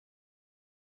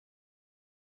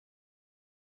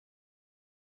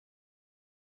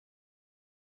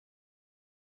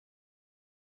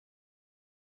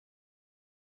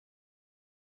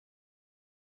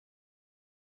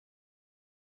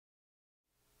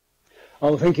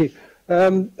Oh, thank you.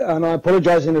 And I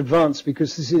apologise in advance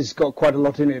because this has got quite a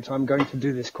lot in it. I'm going to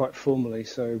do this quite formally,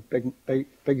 so beg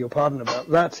your pardon about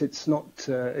that. It's not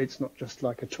just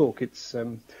like a talk. It's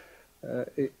something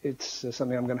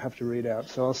I'm going to have to read out.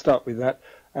 So I'll start with that.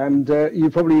 And you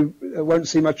probably won't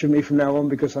see much of me from now on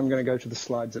because I'm going to go to the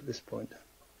slides at this point.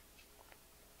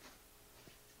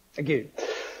 Thank you.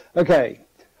 Okay.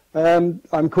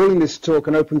 I'm calling this talk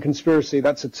an open conspiracy.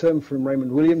 That's a term from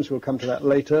Raymond Williams. We'll come to that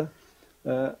later.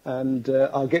 And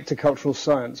I'll get to cultural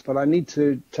science, but I need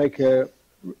to take a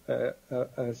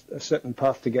certain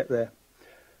path to get there.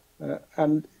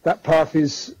 And that path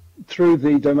is through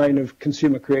the domain of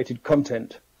consumer-created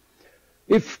content.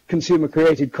 If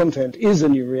consumer-created content is a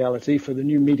new reality for the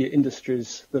new media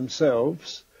industries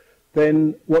themselves,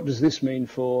 then what does this mean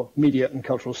for media and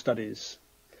cultural studies?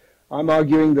 I'm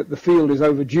arguing that the field is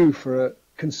overdue for a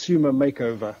consumer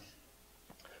makeover.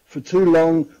 For too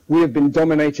long, we have been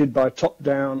dominated by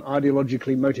top-down,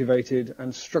 ideologically motivated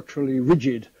and structurally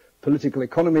rigid political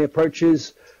economy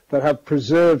approaches that have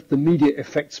preserved the media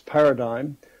effects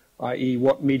paradigm, i.e.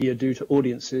 what media do to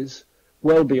audiences,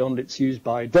 well beyond its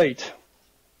use-by date.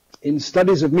 In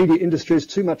studies of media industries,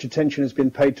 too much attention has been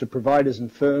paid to providers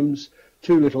and firms,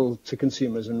 too little to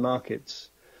consumers and markets.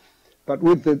 But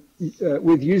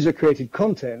with user-created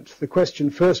content, the question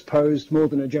first posed more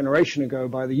than a generation ago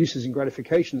by the uses and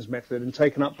gratifications method and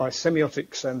taken up by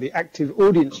semiotics and the active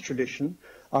audience tradition,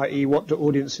 i.e. what do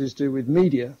audiences do with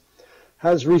media,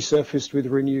 has resurfaced with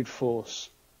renewed force.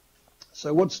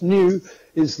 So what's new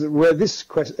is that where this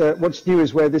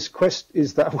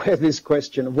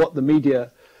question of what the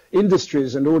media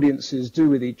industries and audiences do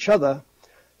with each other,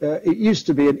 it used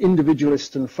to be an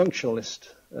individualist and functionalist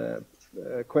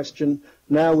question.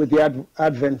 Now with the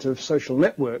advent of social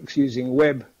networks using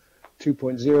Web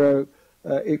 2.0,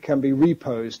 it can be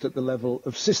reposed at the level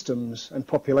of systems and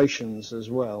populations as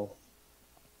well.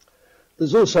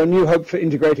 There's also new hope for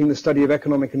integrating the study of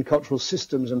economic and cultural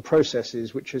systems and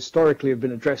processes which historically have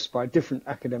been addressed by different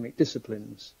academic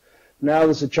disciplines. Now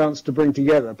there's a chance to bring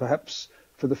together, perhaps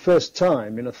for the first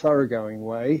time in a thoroughgoing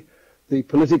way, the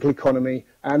political economy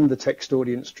and the text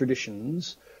audience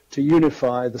traditions to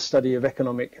unify the study of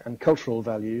economic and cultural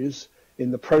values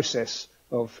in the process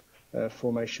of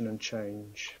formation and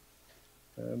change.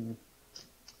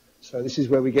 So this is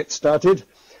where we get started.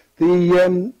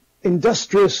 The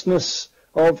industriousness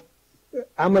of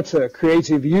amateur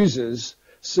creative users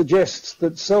suggests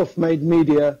that self-made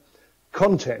media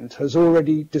content has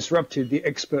already disrupted the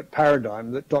expert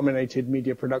paradigm that dominated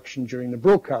media production during the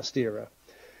broadcast era.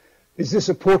 Is this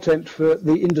a portent for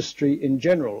the industry in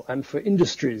general and for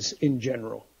industries in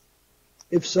general?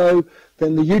 If so,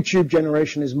 then the YouTube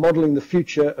generation is modeling the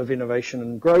future of innovation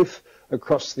and growth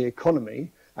across the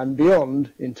economy and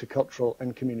beyond into cultural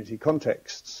and community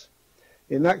contexts.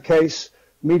 In that case,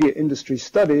 media industry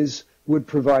studies would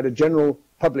provide a general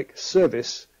public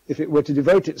service if it were to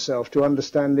devote itself to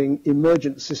understanding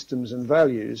emergent systems and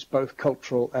values, both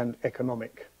cultural and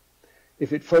economic.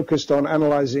 If it focused on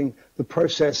analyzing the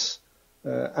process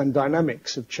and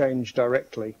dynamics of change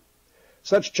directly.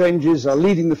 Such changes are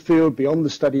leading the field beyond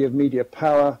the study of media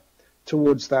power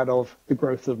towards that of the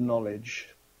growth of knowledge.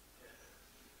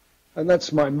 And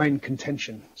that's my main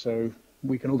contention. So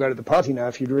we can all go to the party now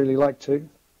if you'd really like to.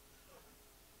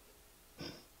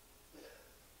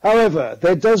 However,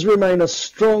 there does remain a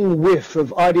strong whiff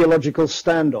of ideological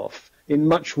standoff in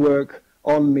much work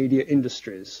on media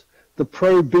industries. The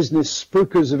pro-business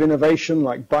spookers of innovation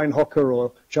like Beinhocker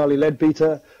or Charlie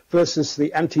Leadbeater versus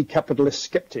the anti-capitalist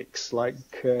skeptics like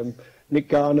Nick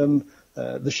Garnham,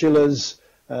 the Schillers,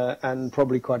 and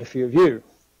probably quite a few of you.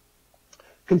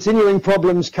 Continuing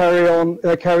problems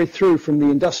carry through from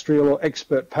the industrial or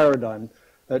expert paradigm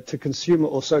to the consumer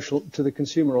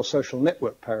or social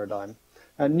network paradigm,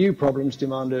 and new problems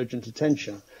demand urgent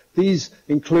attention. These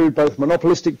include both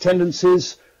monopolistic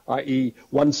tendencies, i.e.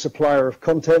 one supplier of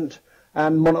content,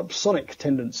 and monopsonic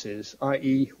tendencies,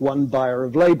 i.e. one buyer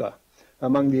of labour,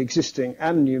 among the existing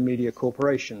and new media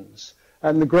corporations,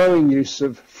 and the growing use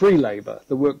of free labour,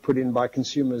 the work put in by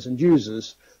consumers and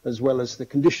users, as well as the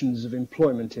conditions of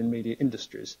employment in media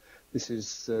industries. This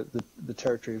is the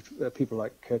territory of people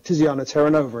like Tiziana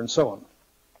Terranova and so on.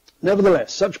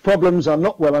 Nevertheless, such problems are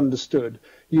not well understood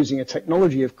using a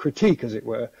technology of critique, as it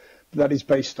were, that is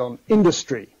based on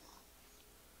industry.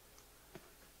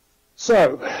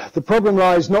 So, the problem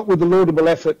lies not with the laudable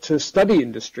effort to study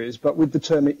industries, but with the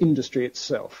term industry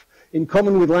itself. In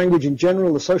common with language in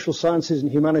general, the social sciences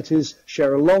and humanities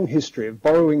share a long history of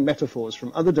borrowing metaphors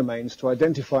from other domains to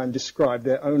identify and describe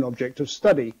their own object of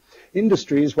study.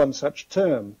 Industry is one such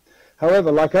term.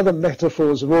 However, like other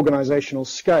metaphors of organizational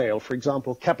scale, for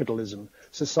example, capitalism,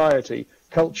 society,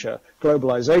 culture,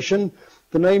 globalization,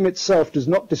 the name itself does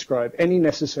not describe any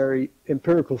necessary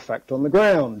empirical fact on the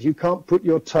ground. You can't put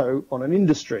your toe on an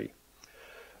industry.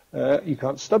 You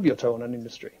can't stub your toe on an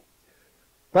industry.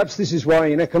 Perhaps this is why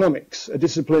in economics, a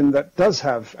discipline that does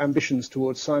have ambitions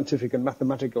towards scientific and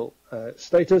mathematical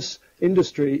status,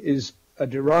 industry is a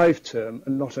derived term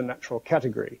and not a natural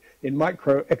category. In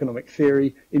microeconomic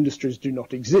theory, industries do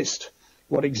not exist.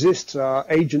 What exists are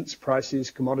agents, prices,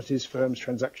 commodities, firms,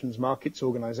 transactions, markets,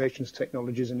 organizations,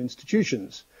 technologies, and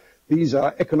institutions. These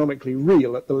are economically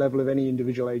real at the level of any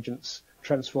individual agents,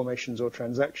 transformations, or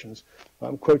transactions.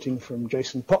 I'm quoting from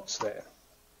Jason Potts there,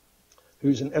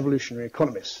 who's an evolutionary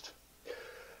economist.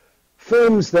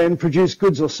 Firms then produce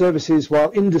goods or services,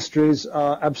 while industries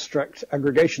are abstract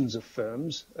aggregations of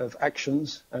firms, of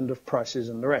actions, and of prices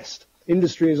and the rest.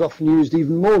 Industry is often used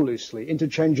even more loosely,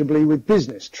 interchangeably with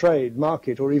business, trade,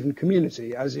 market, or even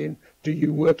community, as in, do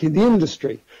you work in the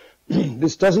industry?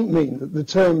 This doesn't mean that the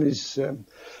term is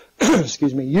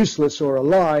useless or a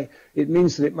lie. It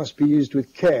means that it must be used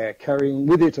with care, carrying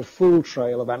with it a full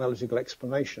trail of analytical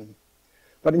explanation.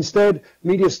 But instead,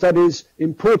 media studies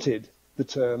imported the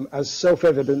term as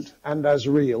self-evident and as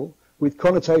real, with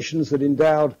connotations that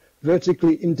endowed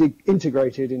vertically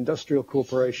integrated industrial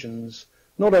corporations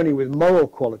not only with moral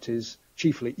qualities,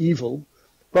 chiefly evil,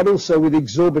 but also with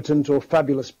exorbitant or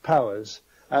fabulous powers,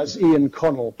 as Ian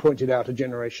Connell pointed out a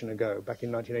generation ago, back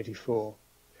in 1984.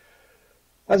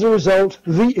 As a result,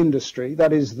 the industry,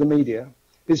 that is the media,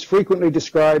 is frequently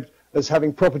described as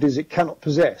having properties it cannot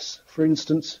possess, for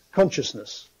instance,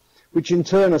 consciousness, which in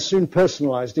turn are soon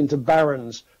personalized into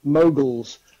barons,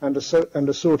 moguls, and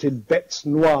assorted bêtes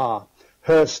noires,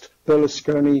 Hearst,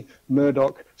 Berlusconi,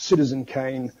 Murdoch, Citizen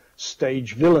Kane,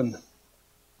 stage villain.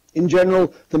 In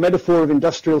general, the metaphor of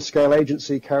industrial scale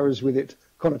agency carries with it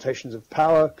connotations of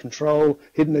power, control,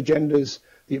 hidden agendas,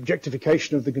 the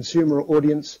objectification of the consumer or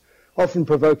audience, often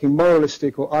provoking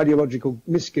moralistic or ideological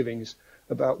misgivings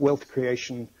about wealth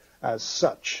creation as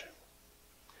such.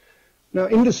 Now,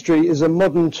 industry is a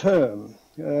modern term.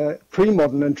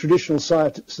 Pre-modern and traditional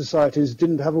societies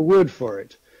didn't have a word for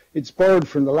it. It's borrowed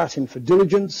from the Latin for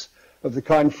diligence, of the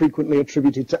kind frequently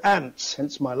attributed to ants,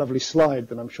 hence my lovely slide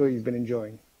that I'm sure you've been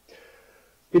enjoying.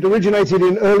 It originated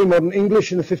in early modern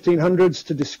English in the 1500s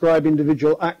to describe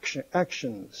individual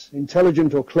actions,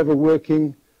 intelligent or clever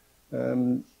working,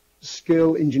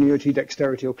 skill, ingenuity,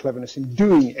 dexterity, or cleverness in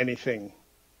doing anything.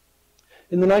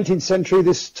 In the 19th century,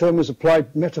 this term was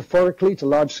applied metaphorically to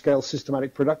large-scale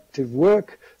systematic productive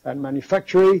work and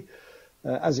manufactory,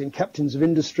 as in captains of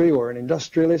industry or an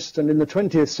industrialist, and in the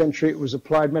 20th century it was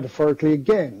applied metaphorically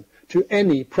again to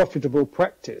any profitable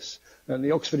practice. And the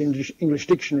Oxford English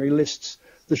Dictionary lists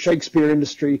the Shakespeare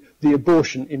industry, the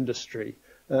abortion industry,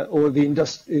 or the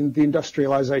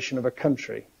industrialization of a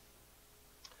country.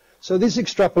 So this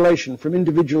extrapolation from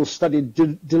individual studied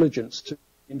diligence to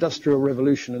industrial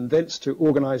revolution and thence to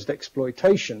organized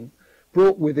exploitation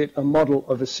brought with it a model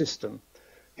of a system.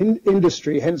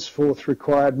 Industry henceforth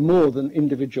required more than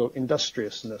individual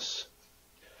industriousness.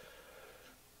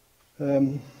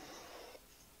 The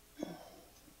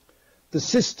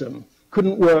system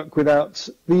couldn't work without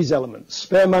these elements.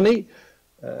 Spare money,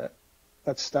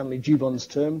 that's Stanley Gibbon's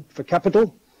term, for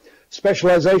capital,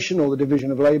 specialization or the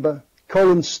division of labor,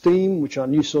 coal and steam, which are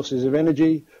new sources of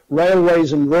energy,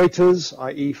 railways and Reuters,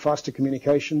 i.e. faster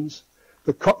communications,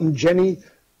 the cotton jenny,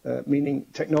 meaning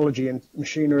technology and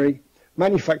machinery,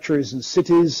 manufacturers and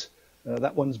cities,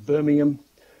 that one's Birmingham,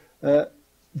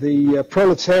 the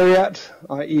proletariat,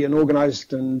 i.e. an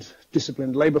organized and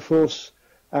disciplined labor force,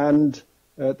 and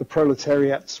the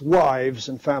proletariat's wives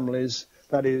and families,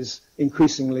 that is,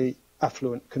 increasingly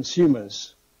affluent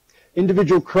consumers.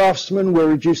 Individual craftsmen were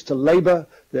reduced to labor,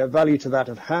 their value to that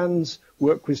of hands.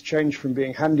 Work was changed from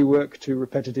being handiwork to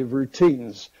repetitive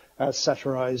routines, as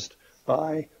satirized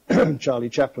by Charlie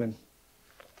Chaplin.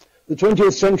 The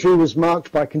 20th century was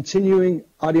marked by continuing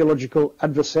ideological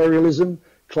adversarialism,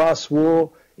 class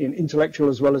war in intellectual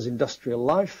as well as industrial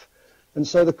life, and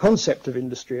so the concept of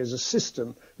industry as a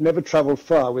system never traveled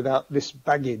far without this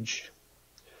baggage.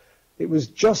 It was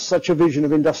just such a vision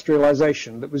of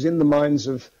industrialization that was in the minds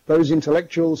of those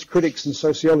intellectuals, critics, and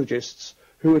sociologists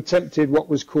who attempted what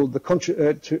was called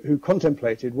who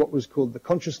contemplated what was called the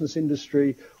consciousness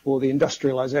industry, or the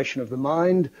industrialization of the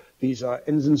mind. These are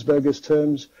Enzensberger's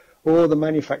terms, or the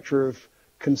manufacture of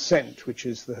consent, which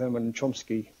is the Herman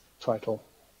Chomsky title.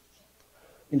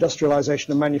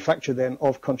 Industrialization and manufacture, then,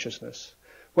 of consciousness.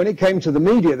 When it came to the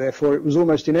media, therefore, it was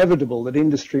almost inevitable that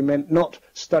industry meant not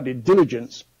studied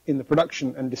diligence, in the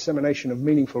production and dissemination of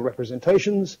meaningful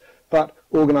representations, but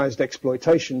organized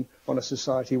exploitation on a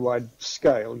society-wide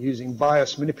scale, using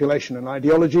bias, manipulation, and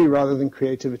ideology rather than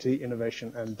creativity,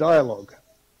 innovation, and dialogue.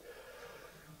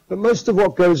 But most of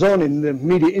what goes on in the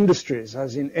media industries,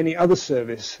 as in any other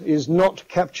service, is not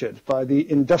captured by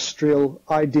the industrial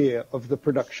idea of the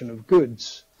production of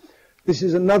goods. This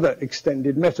is another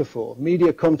extended metaphor.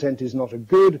 Media content is not a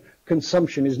good.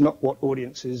 Consumption is not what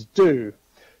audiences do.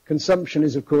 Consumption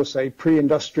is, of course, a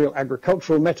pre-industrial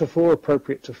agricultural metaphor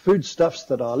appropriate to foodstuffs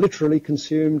that are literally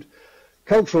consumed.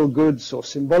 Cultural goods or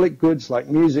symbolic goods like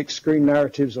music, screen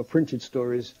narratives, or printed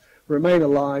stories remain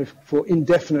alive for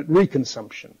indefinite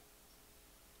reconsumption.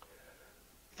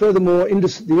 Furthermore,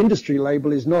 the industry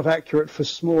label is not accurate for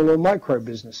small or micro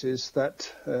businesses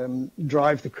that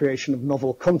drive the creation of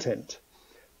novel content.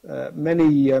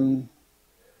 Many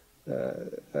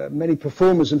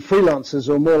performers and freelancers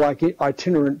are more like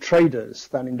itinerant traders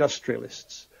than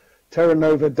industrialists. Terra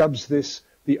Nova dubs this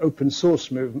the open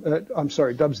source movement.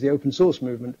 Dubs the open source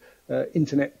movement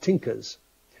internet tinkers.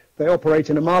 They operate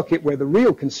in a market where the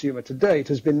real consumer to date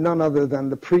has been none other than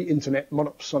the pre-internet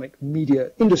monopsonic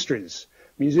media industries.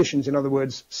 Musicians, in other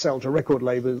words, sell to record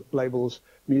labels,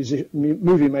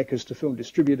 movie makers to film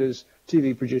distributors,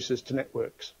 TV producers to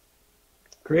networks.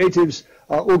 Creatives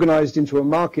are organized into a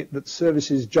market that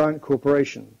services giant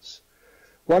corporations.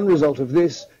 One result of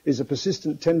this is a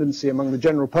persistent tendency among the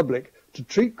general public to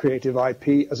treat creative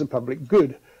IP as a public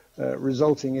good,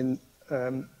 resulting in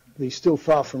the still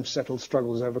far from settled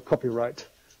struggles over copyright,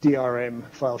 DRM,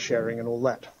 file sharing, and all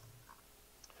that.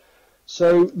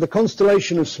 So the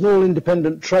constellation of small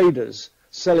independent traders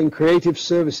selling creative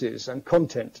services and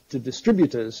content to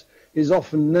distributors is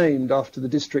often named after the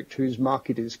district whose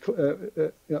market is,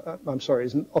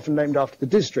 is often named after the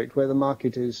district where the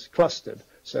market is clustered.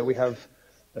 So we have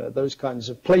those kinds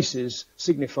of places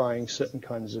signifying certain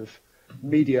kinds of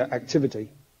media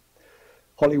activity.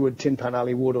 Hollywood, Tin Pan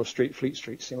Alley, Wardour Street, Fleet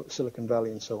Street, Silicon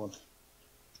Valley, and so on.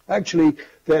 Actually,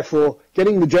 therefore,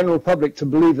 getting the general public to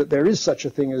believe that there is such a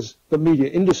thing as the media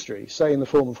industry, say in the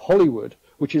form of Hollywood,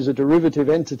 which is a derivative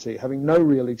entity having no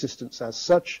real existence as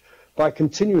such, by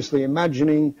continuously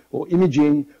imagining or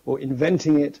imaging or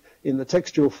inventing it in the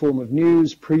textual form of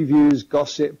news, previews,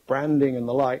 gossip, branding, and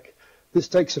the like, this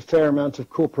takes a fair amount of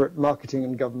corporate marketing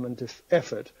and government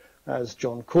effort, as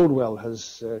John Caldwell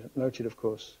has noted, of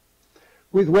course.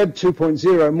 With Web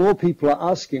 2.0, more people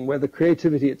are asking whether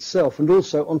creativity itself and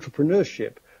also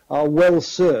entrepreneurship are well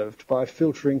served by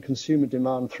filtering consumer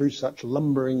demand through such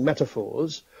lumbering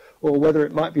metaphors, or whether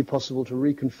it might be possible to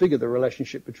reconfigure the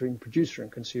relationship between producer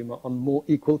and consumer on more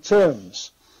equal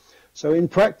terms. So in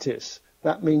practice,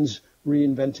 that means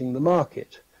reinventing the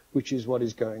market, which is what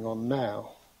is going on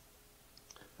now.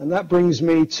 And that brings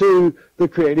me to the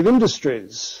creative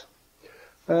industries.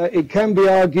 It can be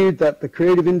argued that the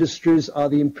creative industries are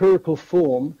the empirical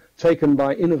form taken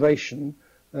by innovation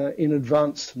in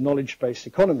advanced knowledge-based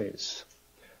economies.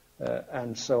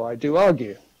 And so I do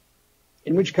argue.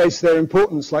 In which case their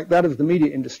importance, like that of the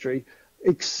media industry,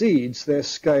 exceeds their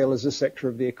scale as a sector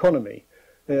of the economy.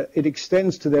 It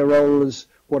extends to their role as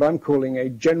what I'm calling a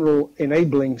general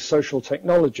enabling social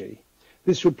technology.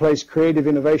 This would place creative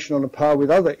innovation on a par with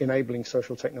other enabling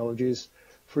social technologies,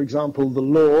 for example, the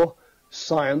law,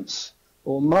 science,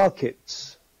 or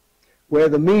markets, where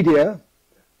the media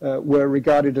were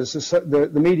regarded as the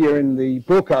media in the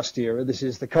broadcast era, this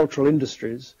is the cultural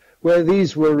industries, where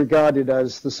these were regarded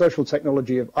as the social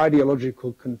technology of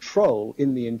ideological control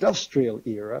in the industrial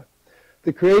era,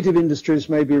 the creative industries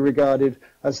may be regarded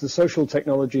as the social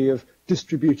technology of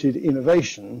distributed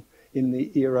innovation in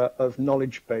the era of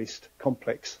knowledge-based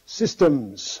complex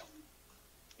systems.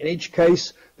 In each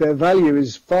case, their value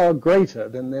is far greater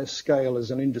than their scale as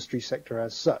an industry sector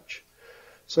as such.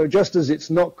 So just as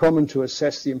it's not common to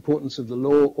assess the importance of the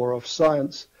law or of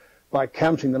science by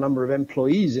counting the number of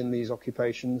employees in these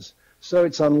occupations, so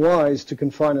it's unwise to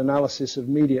confine analysis of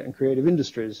media and creative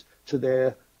industries to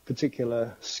their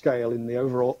particular scale in the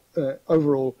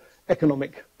overall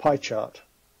economic pie chart.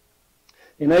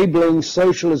 Enabling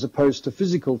social as opposed to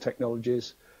physical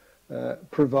technologies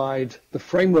provide the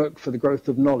framework for the growth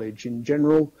of knowledge. In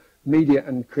general, media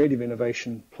and creative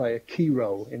innovation play a key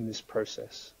role in this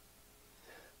process.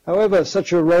 However,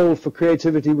 such a role for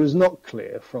creativity was not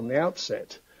clear from the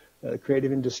outset.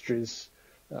 Creative industries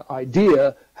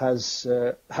idea has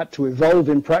had to evolve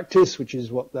in practice, which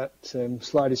is what that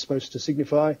slide is supposed to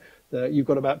signify. You've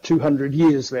got about 200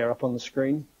 years there up on the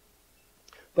screen.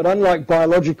 But unlike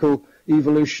biological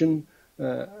evolution,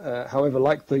 however,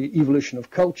 like the evolution of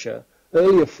culture,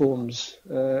 earlier forms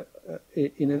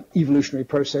in an evolutionary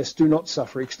process do not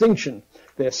suffer extinction.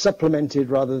 They're supplemented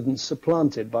rather than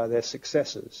supplanted by their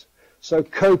successors. So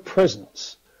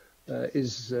co-presence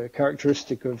is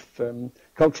characteristic of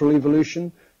cultural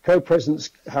evolution.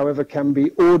 Co-presence, however, can be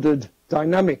ordered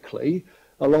dynamically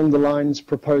along the lines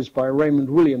proposed by Raymond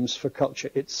Williams for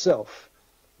culture itself,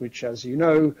 which, as you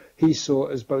know, he saw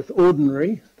as both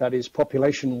ordinary, that is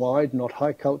population-wide, not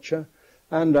high culture,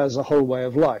 and as a whole way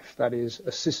of life, that is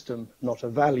a system, not a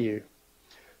value.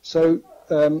 So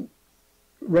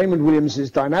Raymond Williams's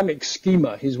dynamic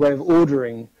schema, his way of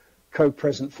ordering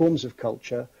co-present forms of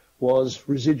culture, was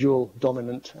residual,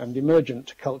 dominant, and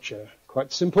emergent culture.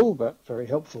 Quite simple, but very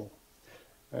helpful.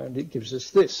 And it gives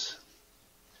us this.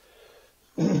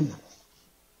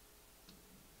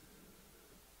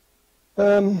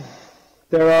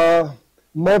 There are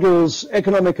models,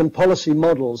 economic and policy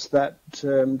models, that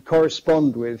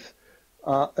correspond with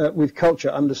culture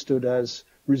understood as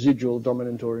residual,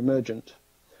 dominant, or emergent.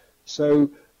 So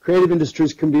creative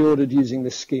industries can be ordered using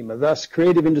this schema. Thus,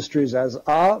 creative industries as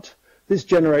art. This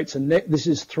generates this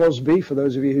is Throsby, for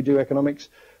those of you who do economics.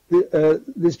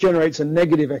 This generates a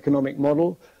negative economic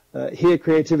model. Here,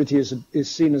 creativity is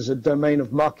seen as a domain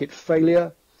of market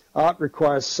failure. Art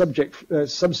requires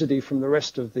subsidy from the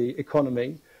rest of the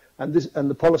economy, and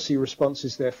the policy response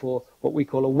is therefore what we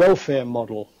call a welfare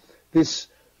model. This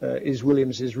is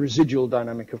Williams's residual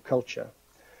dynamic of culture.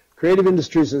 Creative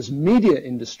industries as media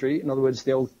industry, in other words,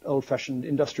 the old-fashioned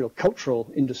industrial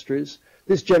cultural industries,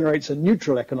 this generates a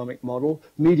neutral economic model.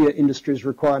 Media industries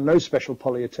require no special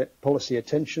policy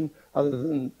attention other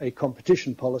than a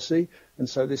competition policy, and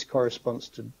so this corresponds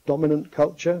to dominant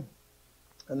culture.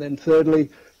 And then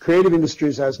thirdly, creative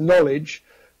industries as knowledge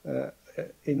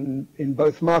in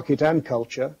both market and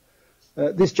culture.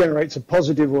 This generates a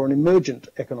positive or an emergent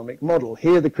economic model.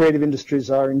 Here the creative industries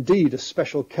are indeed a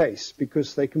special case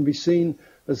because they can be seen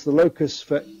as the locus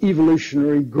for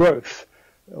evolutionary growth,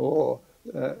 or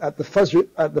at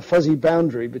the fuzzy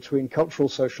boundary between cultural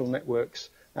social networks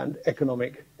and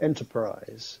economic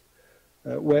enterprise,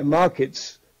 where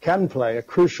markets can play a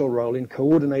crucial role in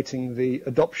coordinating the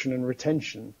adoption and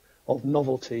retention of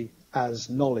novelty as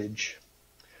knowledge.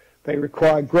 They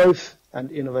require growth and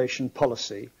innovation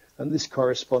policy, and this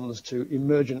corresponds to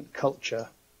emergent culture,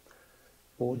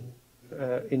 or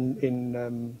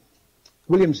in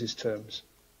Williams's terms.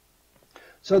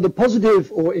 So the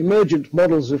positive or emergent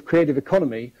models of creative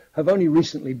economy have only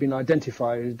recently been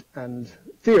identified and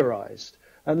theorized,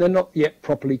 and they're not yet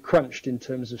properly crunched in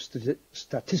terms of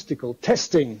statistical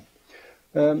testing.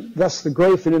 Thus, the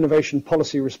growth and innovation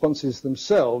policy responses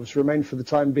themselves remain for the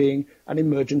time being an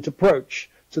emergent approach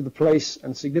to the place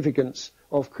and significance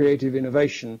of creative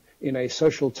innovation in a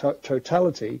social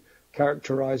totality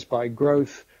characterized by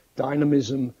growth,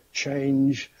 dynamism,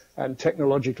 change, and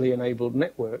technologically enabled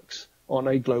networks on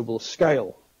a global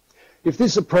scale. If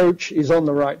this approach is on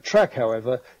the right track,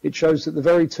 however, it shows that the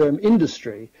very term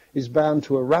industry is bound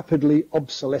to a rapidly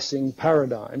obsolescing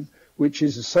paradigm which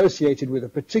is associated with a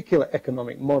particular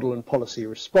economic model and policy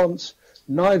response,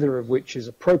 neither of which is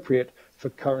appropriate for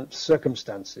current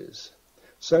circumstances.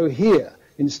 So here,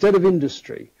 instead of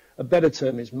industry, a better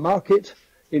term is market,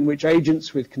 in which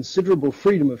agents with considerable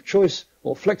freedom of choice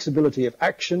or flexibility of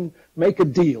action make a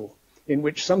deal in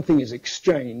which something is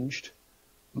exchanged,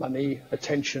 money,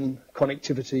 attention,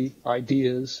 connectivity,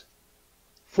 ideas,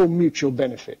 for mutual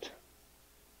benefit.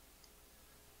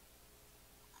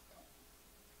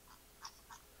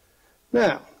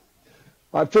 Now,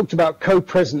 I've talked about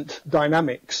co-present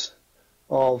dynamics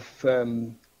of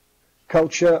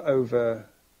culture over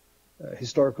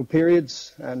historical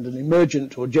periods and an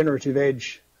emergent or generative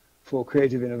edge for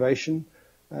creative innovation.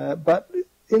 But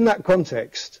in that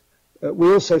context,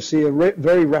 we also see a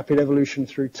very rapid evolution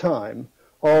through time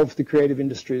of the creative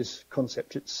industries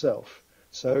concept itself.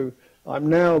 So I'm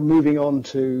now moving on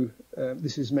to,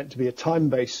 this is meant to be a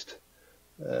time-based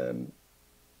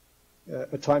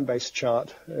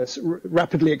chart,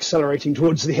 rapidly accelerating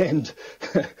towards the end.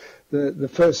 The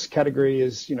first category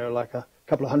is, like a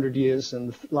couple of hundred years,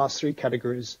 and the last three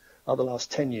categories are the last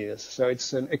 10 years. So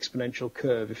it's an exponential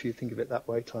curve if you think of it that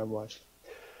way, time-wise.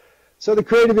 So the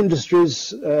creative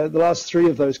industries, the last three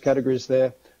of those categories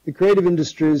there, the creative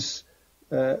industries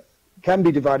can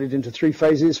be divided into three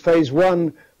phases. Phase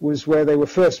one was where they were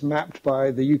first mapped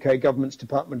by the UK government's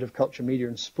Department of Culture, Media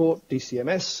and Sport,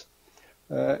 DCMS.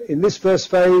 In this first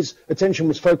phase, attention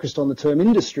was focused on the term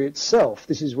industry itself.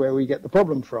 This is where we get the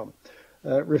problem from,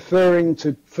 referring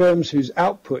to firms whose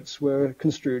outputs were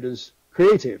construed as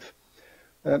creative.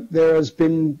 There has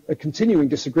been a continuing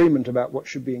disagreement about what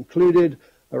should be included,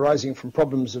 arising from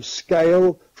problems of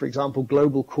scale, for example,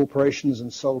 global corporations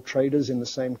and sole traders in the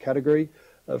same category,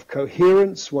 of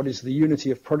coherence, what is the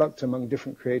unity of product among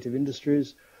different creative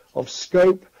industries, of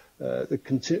scope, the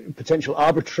potential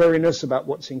arbitrariness about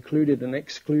what's included and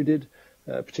excluded,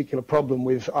 a particular problem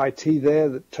with IT there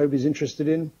that Toby's interested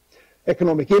in,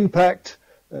 economic impact,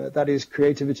 that is,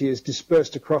 creativity is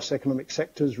dispersed across economic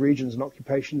sectors, regions and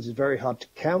occupations, is very hard to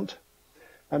count.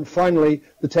 And finally,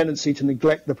 the tendency to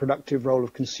neglect the productive role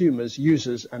of consumers,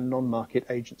 users and non-market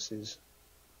agencies.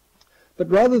 But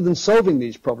rather than solving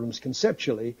these problems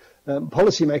conceptually,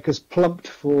 policymakers plumped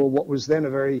for what was then a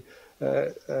very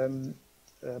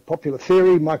popular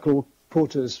theory, Michael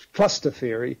Porter's cluster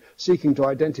theory, seeking to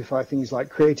identify things like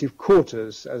creative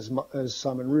quarters, as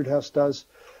Simon Roodhouse does,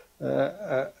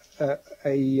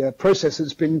 a process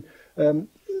that's been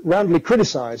roundly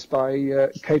criticized by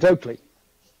Kate Oakley.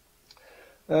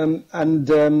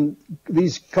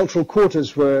 These cultural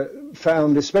quarters were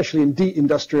found especially in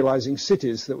deindustrializing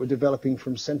cities that were developing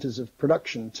from centers of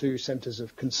production to centers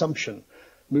of consumption,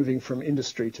 moving from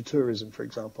industry to tourism, for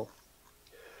example.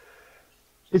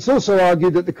 It's also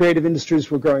argued that the creative industries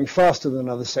were growing faster than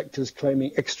other sectors,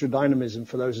 claiming extra dynamism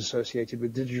for those associated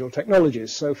with digital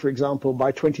technologies. So, for example,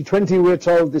 by 2020, we're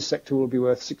told this sector will be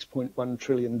worth $6.1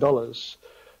 trillion.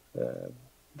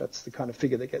 That's the kind of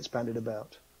figure that gets bandied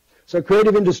about. So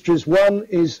creative industries, one,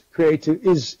 is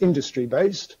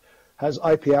industry-based, has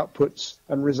IP outputs,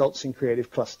 and results in creative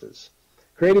clusters.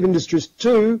 Creative industries,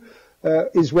 two,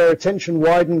 is where attention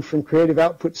widened from creative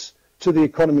outputs to the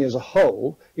economy as a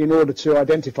whole in order to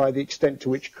identify the extent to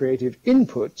which creative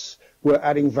inputs were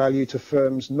adding value to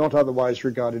firms not otherwise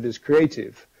regarded as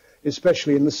creative,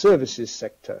 especially in the services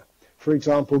sector. For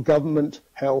example, government,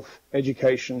 health,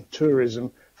 education,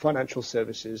 tourism, financial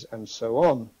services, and so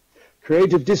on.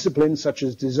 Creative disciplines such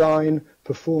as design,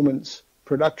 performance,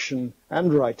 production,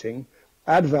 and writing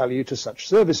add value to such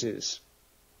services,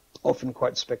 often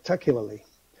quite spectacularly.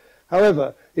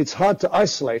 However, it's hard to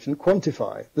isolate and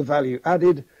quantify the value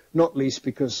added, not least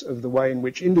because of the way in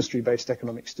which industry-based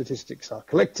economic statistics are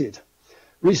collected.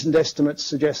 Recent estimates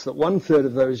suggest that 1/3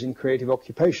 of those in creative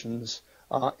occupations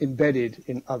are embedded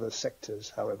in other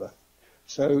sectors, however.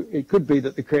 So it could be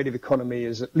that the creative economy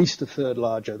is at least 1/3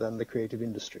 larger than the creative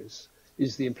industries,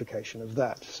 is the implication of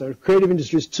that. So creative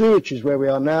industries 2, which is where we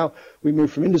are now, we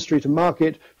move from industry to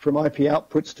market, from IP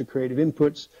outputs to creative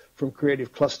inputs, from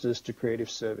creative clusters to creative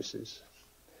services.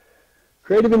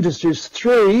 Creative industries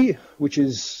 3, which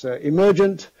is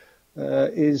emergent,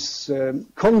 is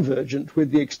convergent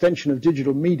with the extension of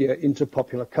digital media into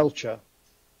popular culture.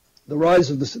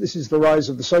 This is the rise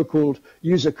of the so-called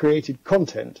user-created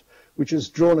content, which has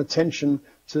drawn attention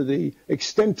to the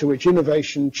extent to which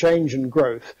innovation, change and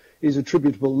growth is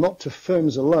attributable not to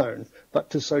firms alone, but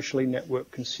to socially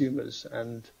networked consumers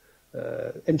and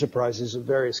enterprises of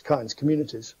various kinds,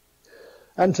 communities,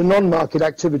 and to non-market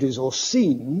activities or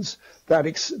scenes that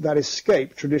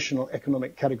escape traditional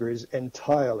economic categories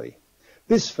entirely.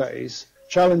 This phase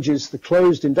challenges the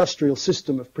closed industrial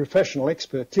system of professional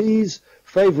expertise,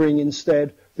 favoring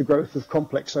instead the growth of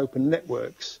complex open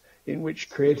networks in which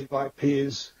creative IP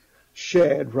is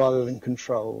shared rather than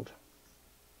controlled.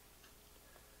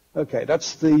 Okay,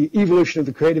 that's the evolution of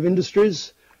the creative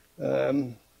industries.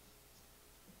 And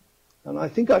I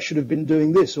think I should have been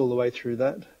doing this all the way through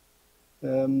that.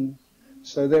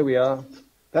 So there we are.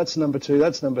 That's number 2,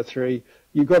 that's number 3.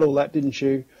 You got all that, didn't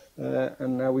you?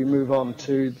 And now we move on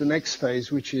to the next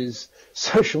phase, which is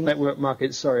social network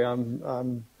markets. Sorry,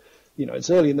 it's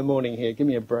early in the morning here. Give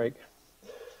me a break.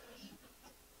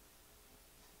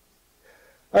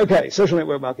 Okay, social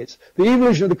network markets. The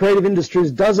evolution of the creative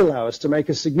industries does allow us to make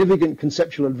a significant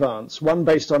conceptual advance, one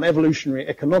based on evolutionary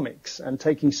economics and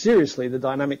taking seriously the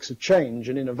dynamics of change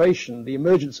and innovation, the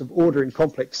emergence of order in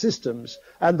complex systems,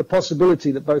 and the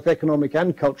possibility that both economic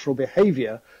and cultural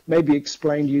behavior may be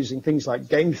explained using things like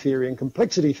game theory and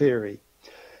complexity theory.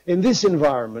 In this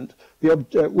environment,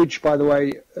 which, by the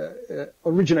way,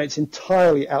 originates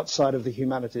entirely outside of the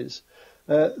humanities,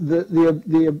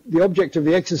 the object of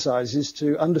the exercise is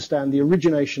to understand the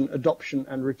origination, adoption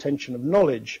and retention of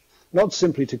knowledge, not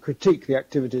simply to critique the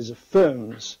activities of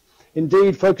firms.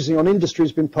 Indeed, focusing on industry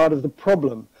has been part of the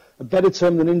problem. A better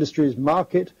term than industry is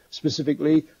market,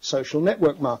 specifically social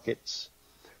network markets.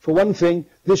 For one thing,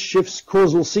 this shifts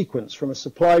causal sequence from a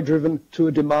supply-driven to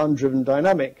a demand-driven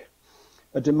dynamic.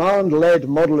 A demand-led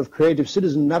model of creative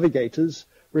citizen navigators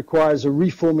requires a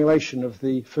reformulation of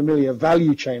the familiar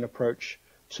value chain approach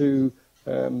to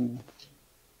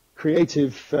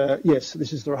creative, yes,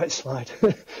 this is the right slide,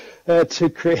 to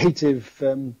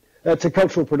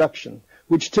cultural production,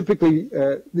 which typically,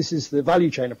 this is the value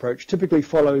chain approach, typically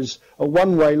follows a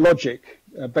one-way logic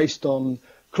based on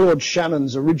Claude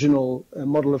Shannon's original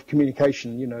model of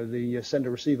communication, you know, the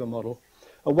sender-receiver model,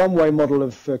 a one-way model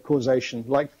of causation,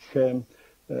 like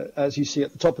as you see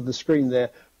at the top of the screen there,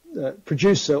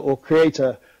 producer or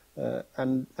creator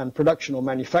and production or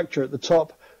manufacturer at the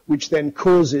top, which then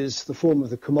causes the form of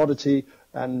the commodity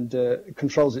and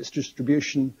controls its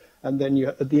distribution, and then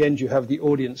at the end you have the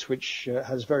audience, which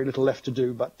has very little left to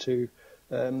do but to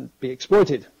be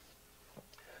exploited.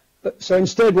 So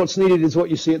instead what's needed is what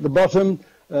you see at the bottom.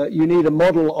 You need a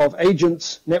model of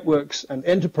agents, networks and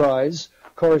enterprise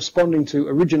corresponding to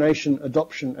origination,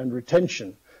 adoption and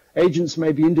retention. Agents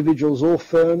may be individuals or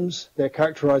firms. They're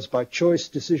characterized by choice,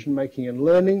 decision-making and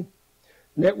learning.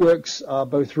 Networks are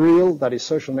both real, that is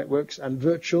social networks, and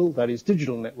virtual, that is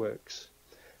digital networks.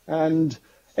 And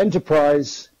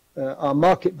enterprise are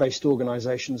market-based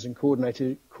organizations and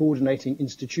coordinating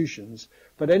institutions.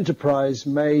 But enterprise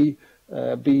may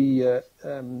be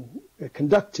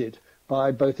conducted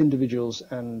by both individuals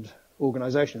and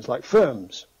organizations, like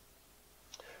firms.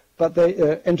 But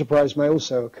enterprise may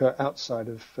also occur outside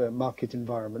of market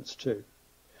environments too.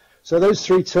 So those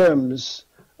three terms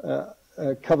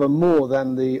cover more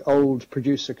than the old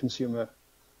producer-consumer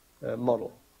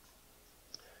model.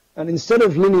 And instead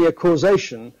of linear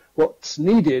causation, what's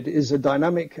needed is a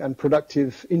dynamic and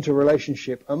productive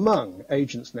interrelationship among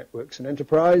agents, networks, and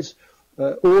enterprise.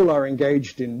 All are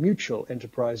engaged in mutual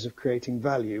enterprise of creating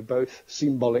value, both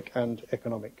symbolic and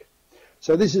economic.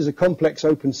 So this is a complex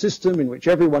open system in which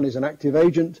everyone is an active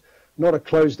agent, not a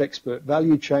closed expert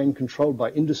value chain controlled by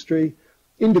industry.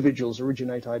 Individuals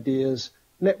originate ideas,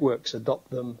 networks adopt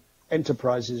them,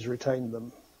 enterprises retain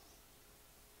them.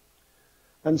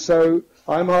 And so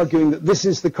I'm arguing that this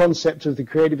is the concept of the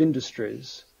creative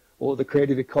industries, or the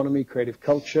creative economy, creative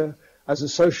culture, as a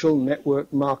social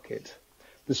network market.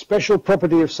 The special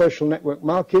property of social network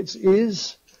markets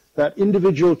is that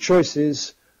individual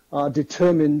choices are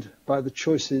determined by the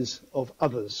choices of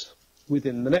others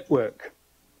within the network.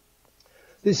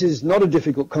 This is not a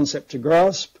difficult concept to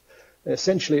grasp.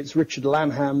 Essentially, it's Richard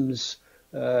Lanham's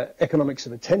economics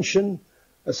of attention.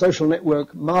 A social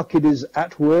network market is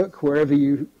at work wherever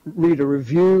you read a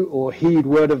review or heed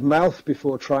word of mouth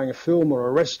before trying a film or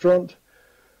a restaurant.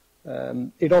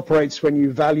 It operates when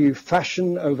you value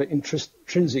fashion over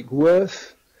intrinsic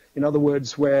worth. In other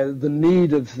words, where the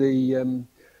need of the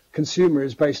consumer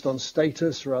is based on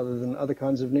status rather than other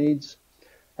kinds of needs.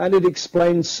 And it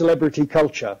explains celebrity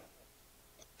culture.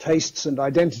 Tastes and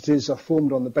identities are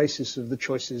formed on the basis of the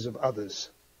choices of others.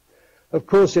 Of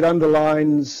course, it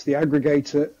underlines the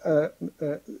aggregator.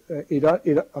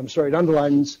 It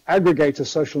underlines aggregator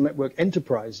social network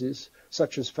enterprises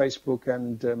such as Facebook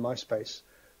and MySpace,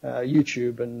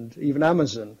 YouTube, and even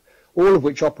Amazon, all of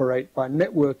which operate by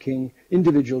networking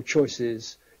individual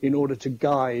choices in order to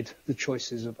guide the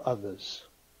choices of others.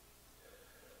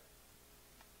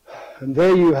 And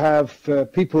there you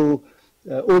have people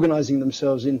organizing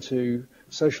themselves into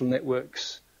social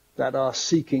networks that are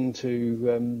seeking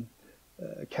to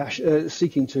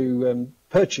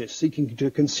purchase, seeking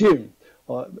to consume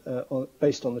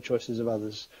based on the choices of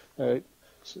others.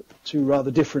 Two rather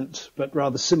different but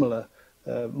rather similar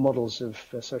models of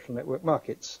social network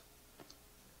markets.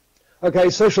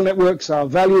 Okay, social networks are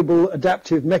valuable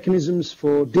adaptive mechanisms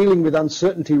for dealing with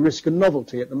uncertainty, risk and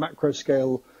novelty at the macro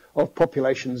scale of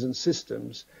populations and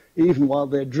systems, even while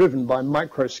they're driven by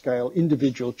micro scale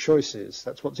individual choices.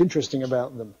 That's what's interesting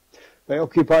about them. They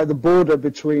occupy the border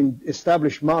between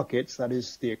established markets, that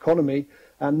is the economy,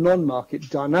 and non-market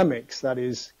dynamics, that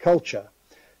is culture,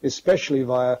 especially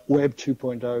via Web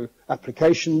 2.0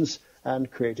 applications and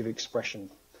creative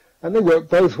expression. And they work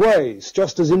both ways.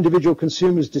 Just as individual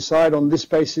consumers decide on this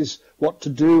basis what to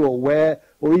do or where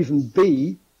or even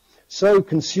be, so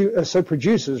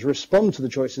producers respond to the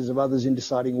choices of others in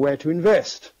deciding where to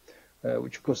invest,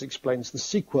 which of course explains the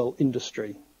sequel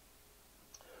industry.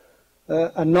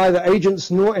 And neither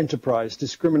agents nor enterprise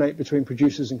discriminate between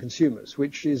producers and consumers,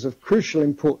 which is of crucial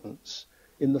importance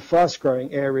in the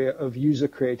fast-growing area of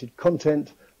user-created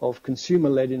content, of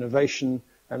consumer-led innovation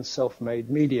and self-made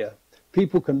media.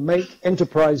 People can make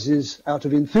enterprises out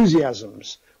of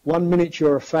enthusiasms. 1 minute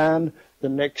you're a fan, the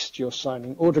next you're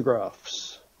signing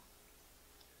autographs.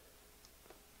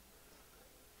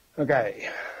 Okay.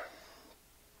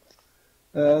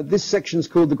 This section is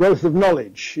called The Growth of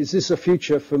Knowledge. Is this a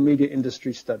future for media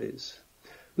industry studies?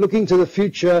 Looking to the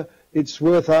future, it's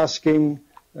worth asking,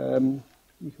 you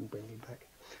can bring me back.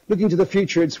 Looking to the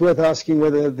future, it's worth asking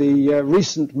whether the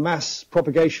recent mass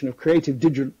propagation of creative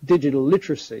digital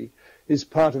literacy is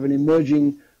part of an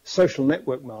emerging social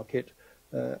network market,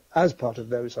 as part of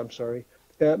those,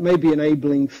 may be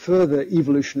enabling further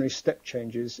evolutionary step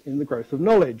changes in the growth of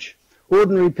knowledge.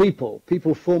 Ordinary people,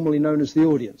 people formerly known as the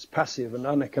audience, passive and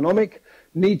uneconomic,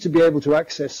 need to be able to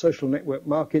access social network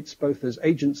markets both as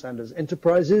agents and as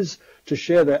enterprises to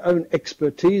share their own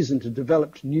expertise and to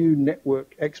develop new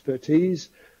network expertise,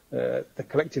 the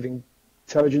collective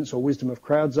intelligence or wisdom of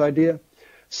crowds idea,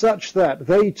 such that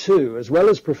they too, as well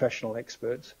as professional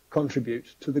experts, contribute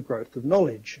to the growth of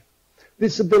knowledge.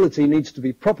 This ability needs to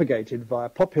be propagated via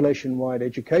population-wide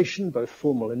education, both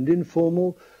formal and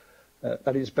informal,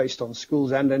 that is based on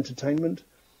schools and entertainment,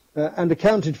 and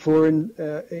accounted for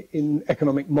in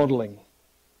economic modelling.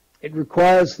 It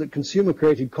requires that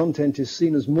consumer-created content is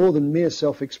seen as more than mere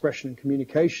self-expression and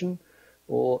communication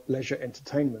or leisure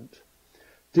entertainment.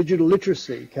 Digital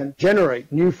literacy can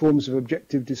generate new forms of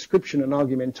objective description and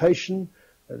argumentation,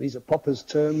 these are Popper's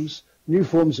terms, new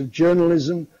forms of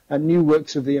journalism and new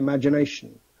works of the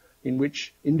imagination, in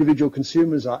which individual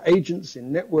consumers are agents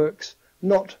in networks,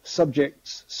 not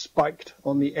subjects spiked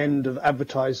on the end of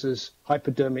advertisers'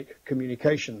 hypodermic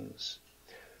communications.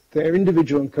 Their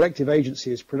individual and collective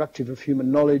agency is productive of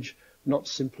human knowledge, not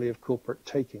simply of corporate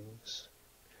takings.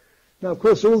 Now, of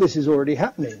course, all this is already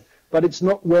happening, but it's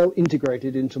not well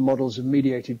integrated into models of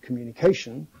mediated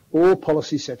communication or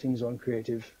policy settings on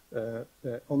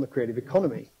the creative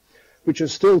economy, which are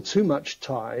still too much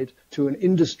tied to an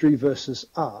industry versus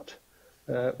art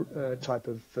type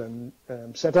of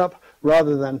setup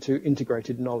rather than to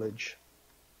integrated knowledge.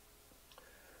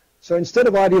 So instead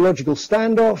of ideological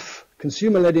standoff,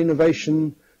 consumer-led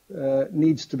innovation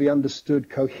needs to be understood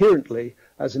coherently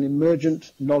as an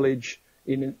emergent knowledge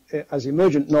in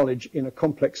a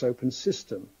complex open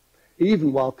system,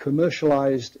 even while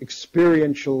commercialized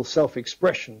experiential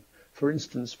self-expression, for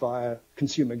instance via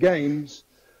consumer games,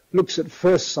 looks at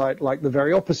first sight like the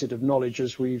very opposite of knowledge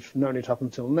as we've known it up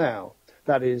until now.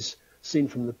 That is, seen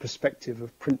from the perspective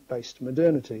of print-based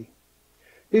modernity.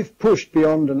 If pushed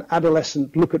beyond an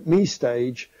adolescent look-at-me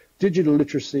stage, digital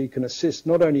literacy can assist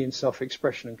not only in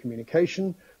self-expression and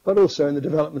communication, but also in the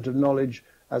development of knowledge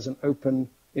as an open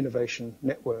innovation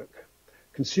network.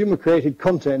 Consumer-created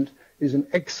content is an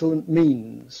excellent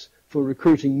means for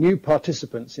recruiting new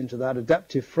participants into that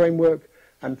adaptive framework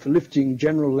and for lifting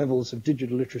general levels of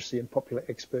digital literacy and popular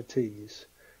expertise.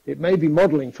 It may be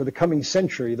modelling for the coming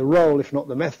century the role, if not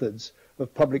the methods,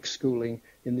 of public schooling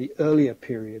in the earlier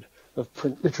period of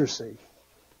print literacy.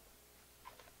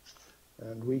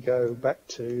 And we go back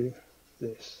to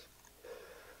this.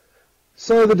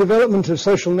 So the development of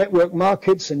social network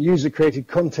markets and user-created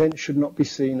content should not be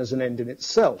seen as an end in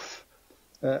itself,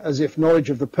 as if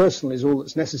knowledge of the personal is all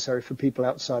that's necessary for people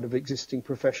outside of existing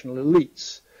professional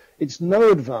elites. It's no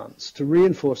advance to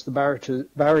reinforce the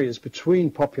barriers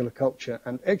between popular culture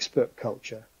and expert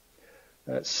culture,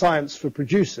 science for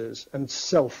producers and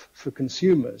self for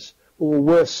consumers, or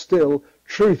worse still,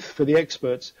 truth for the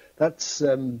experts. That's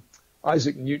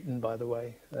Isaac Newton, by the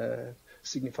way,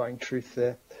 signifying truth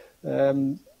there.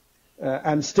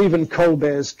 And Stephen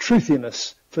Colbert's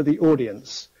truthiness for the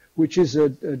audience, which is a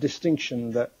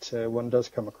distinction that one does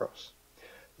come across.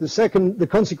 The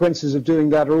consequences of doing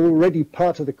that are already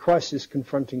part of the crisis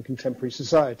confronting contemporary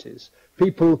societies.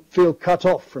 People feel cut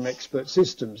off from expert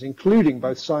systems, including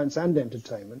both science and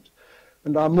entertainment,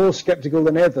 and are more skeptical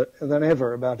than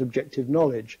ever about objective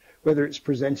knowledge, whether it's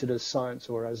presented as science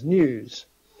or as news.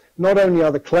 Not only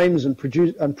are the claims and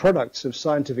products of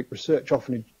scientific research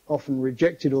often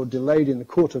rejected or delayed in the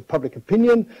court of public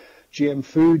opinion, GM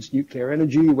foods, nuclear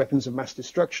energy, weapons of mass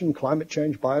destruction, climate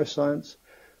change, bioscience,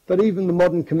 but even the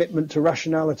modern commitment to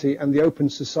rationality and the open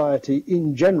society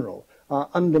in general are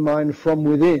undermined from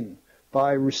within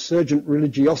by resurgent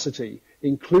religiosity,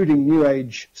 including New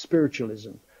Age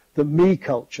spiritualism, the me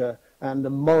culture, and the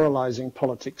moralizing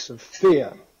politics of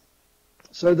fear.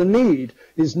 So the need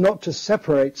is not to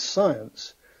separate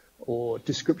science, or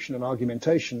description and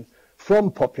argumentation,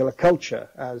 from popular culture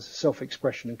as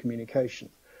self-expression and communication.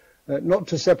 Not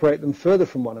to separate them further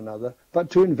from one another, but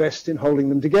to invest in holding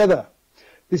them together.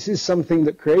 This is something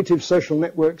that creative social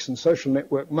networks and social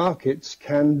network markets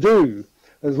can do,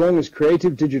 as long as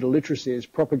creative digital literacy is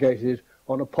propagated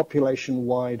on a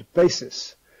population-wide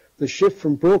basis. The shift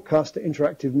from broadcast to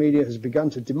interactive media has begun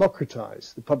to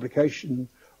democratize the publication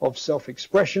of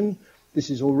self-expression. This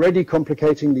is already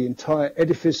complicating the entire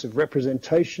edifice of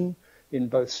representation in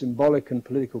both symbolic and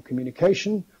political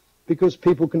communication, because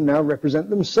people can now represent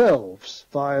themselves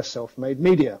via self-made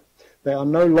media. They are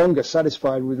no longer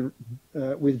satisfied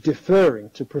with deferring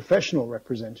to professional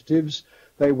representatives.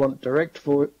 They want direct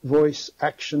voice,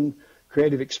 action,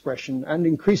 creative expression, and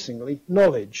increasingly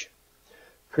knowledge.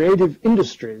 Creative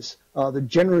industries are the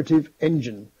generative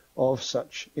engine of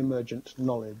such emergent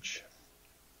knowledge.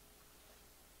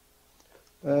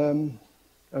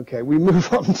 Okay, we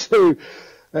move on to,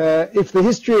 if the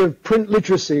history of print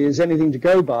literacy is anything to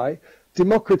go by,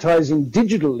 democratizing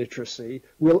digital literacy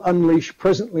will unleash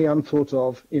presently unthought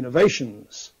of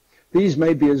innovations. These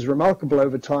may be as remarkable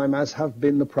over time as have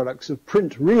been the products of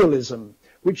print realism,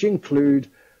 which include,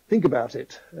 think about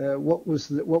it, what was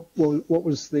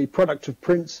the product of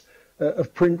print?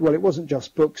 Well, it wasn't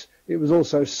just books, it was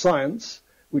also science,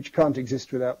 which can't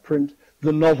exist without print,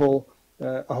 the novel,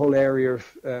 a whole area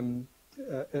of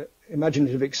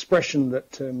imaginative expression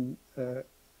that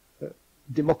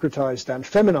democratized and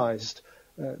feminized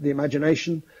the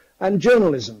imagination, and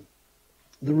journalism,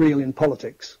 the real in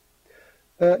politics.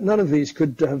 None of these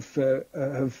could have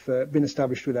been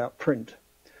established without print.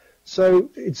 So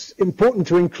it's important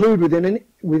to include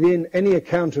within any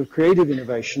account of creative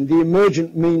innovation the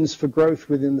emergent means for growth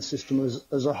within the system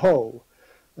as a whole,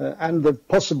 and the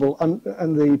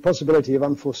possibility of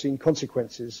unforeseen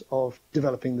consequences of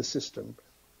developing the system.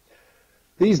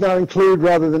 These now include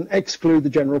rather than exclude the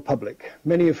general public,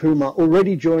 many of whom are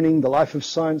already joining the life of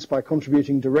science by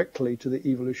contributing directly to the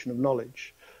evolution of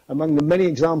knowledge. Among the many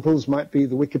examples might be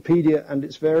the Wikipedia and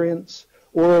its variants,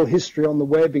 oral history on the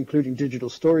web, including digital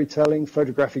storytelling,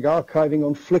 photographic archiving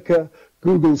on Flickr,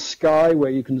 Google Sky,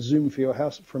 where you can zoom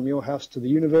from your house to the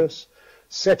universe,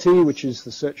 SETI, which is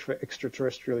the search for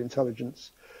extraterrestrial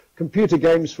intelligence, computer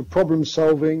games for problem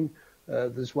solving,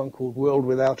 there's one called World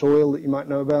Without Oil that you might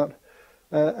know about,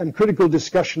 and critical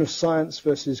discussion of science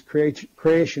versus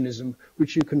creationism,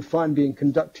 which you can find being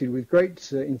conducted with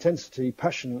great intensity,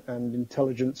 passion and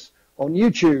intelligence on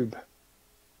YouTube.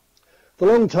 The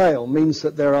long tail means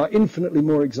that there are infinitely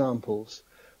more examples.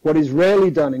 What is rarely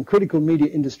done in critical media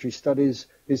industry studies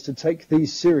is to take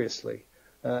these seriously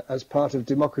as part of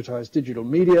democratized digital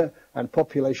media and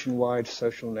population-wide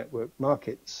social network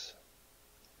markets.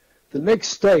 The next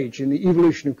stage in the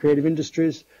evolution of creative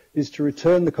industries is to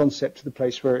return the concept to the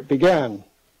place where it began.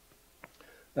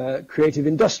 Creative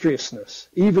industriousness,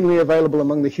 evenly available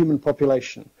among the human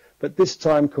population, but this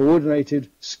time coordinated,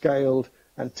 scaled,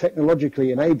 and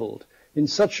technologically enabled in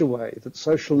such a way that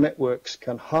social networks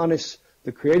can harness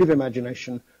the creative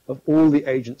imagination of all the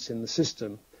agents in the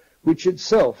system, which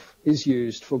itself is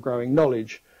used for growing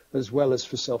knowledge as well as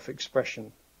for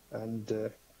self-expression and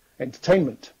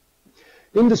entertainment.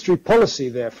 Industry policy,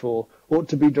 therefore, ought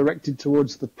to be directed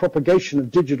towards the propagation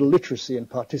of digital literacy and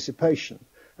participation,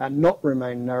 and not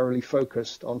remain narrowly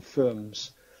focused on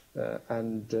firms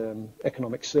and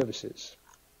economic services.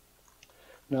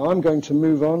 Now I'm going to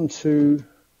move on to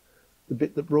the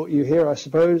bit that brought you here, I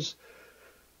suppose.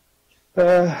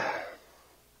 So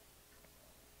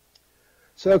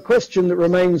a question that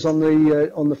remains on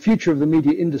the future of the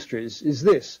media industries is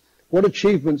this: what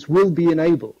achievements will be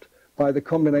enabled by the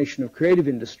combination of creative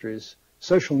industries,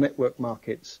 social network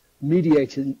markets,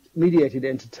 mediated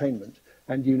entertainment,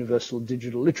 and universal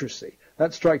digital literacy?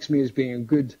 That strikes me as being a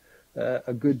good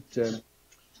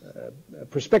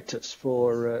prospectus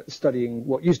for studying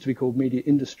what used to be called media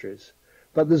industries.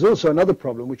 But there's also another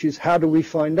problem, which is how do we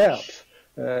find out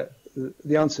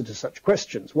the answer to such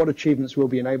questions? What achievements will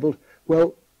be enabled?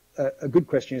 Well, a good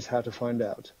question is how to find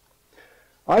out.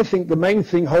 I think the main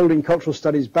thing holding cultural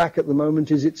studies back at the moment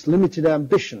is its limited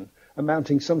ambition,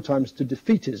 amounting sometimes to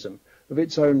defeatism of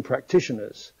its own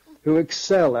practitioners, who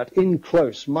excel at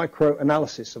in-close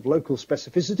micro-analysis of local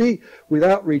specificity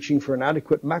without reaching for an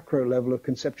adequate macro level of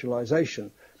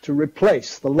conceptualization to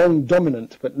replace the long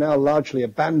dominant but now largely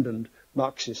abandoned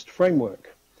Marxist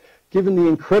framework. Given the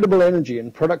incredible energy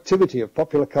and productivity of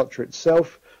popular culture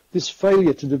itself, this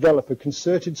failure to develop a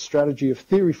concerted strategy of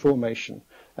theory formation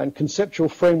and conceptual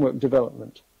framework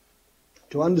development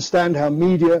to understand how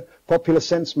media, popular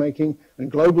sense-making,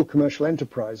 and global commercial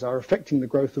enterprise are affecting the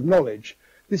growth of knowledge,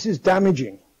 this is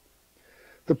damaging.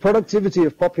 The productivity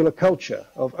of popular culture,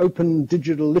 of open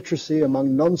digital literacy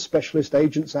among non-specialist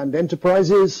agents and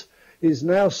enterprises, is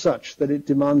now such that it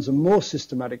demands a more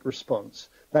systematic response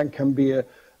than can be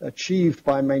achieved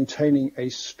by maintaining a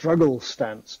struggle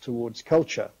stance towards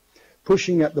culture,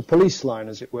 pushing at the police line,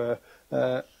 as it were,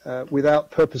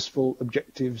 without purposeful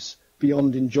objectives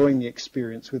beyond enjoying the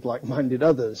experience with like-minded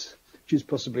others, which is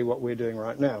possibly what we're doing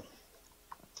right now.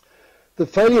 The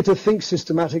failure to think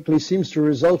systematically seems to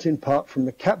result in part from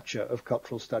the capture of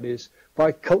cultural studies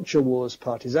by culture wars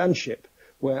partisanship,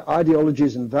 where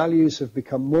ideologies and values have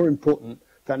become more important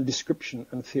than description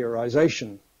and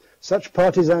theorization. Such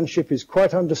partisanship is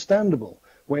quite understandable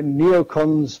when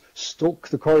neocons stalk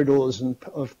the corridors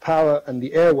of power and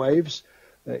the airwaves,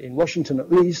 in Washington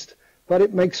at least, but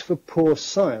it makes for poor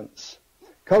science.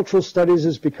 Cultural studies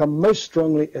has become most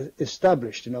strongly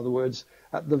established, in other words,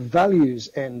 at the values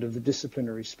end of the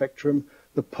disciplinary spectrum,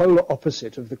 the polar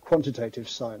opposite of the quantitative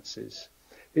sciences.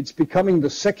 It's becoming the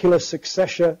secular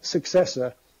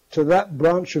successor to that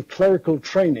branch of clerical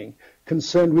training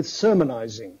concerned with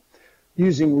sermonizing,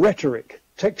 using rhetoric,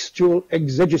 textual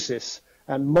exegesis,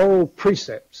 and moral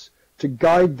precepts to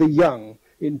guide the young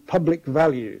in public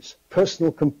values,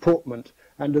 personal comportment,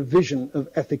 and a vision of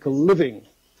ethical living.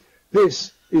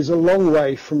 This is a long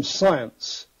way from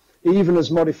science, even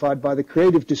as modified by the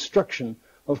creative destruction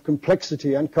of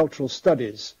complexity and cultural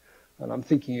studies. And I'm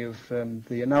thinking of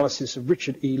the analysis of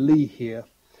Richard E. Lee here.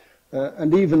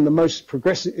 And even the most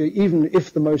progressive, even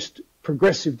if the most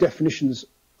progressive definitions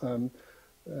are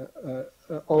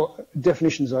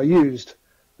used,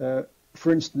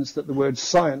 for instance, that the word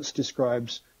science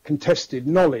describes contested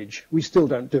knowledge, we still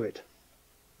don't do it.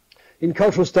 In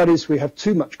cultural studies, we have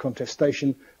too much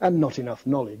contestation and not enough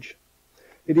knowledge.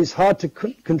 It is hard to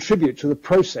contribute to the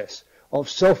process of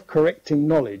self-correcting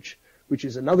knowledge, which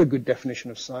is another good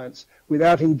definition of science,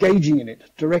 without engaging in it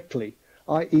directly,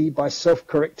 i.e. by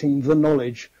self-correcting the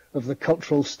knowledge of the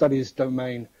cultural studies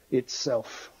domain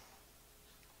itself.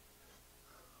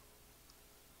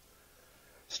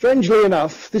 Strangely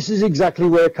enough, this is exactly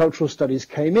where cultural studies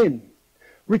came in.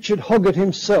 Richard Hoggart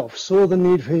himself saw the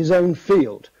need for his own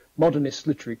field, modernist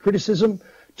literary criticism,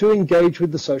 to engage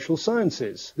with the social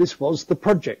sciences. This was the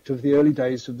project of the early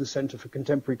days of the Centre for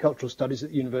Contemporary Cultural Studies at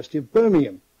the University of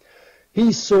Birmingham.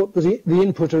 He sought the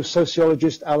input of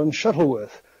sociologist Alan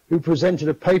Shuttleworth, who presented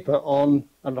a paper on,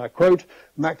 and I quote,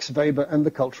 Max Weber and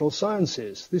the Cultural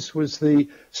Sciences. This was the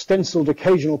stenciled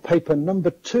occasional paper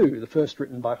number 2, the first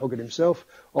written by Hoggart himself,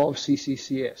 of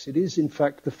CCCS. It is, in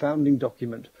fact, the founding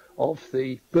document of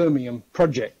the Birmingham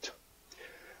project.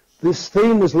 This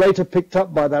theme was later picked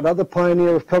up by that other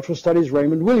pioneer of cultural studies,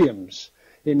 Raymond Williams.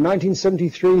 In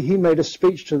 1973, he made a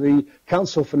speech to the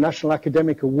Council for National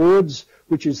Academic Awards,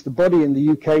 which is the body in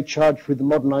the UK charged with the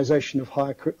modernisation of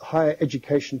higher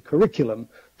education curriculum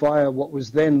via what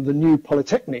was then the new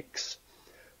polytechnics.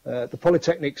 The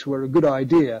polytechnics were a good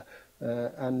idea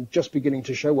and just beginning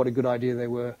to show what a good idea they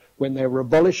were when they were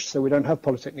abolished, so we don't have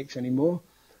polytechnics anymore.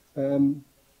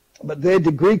 But their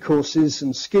degree courses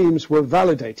and schemes were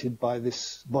validated by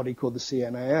this body called the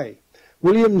CNAA.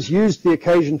 Williams used the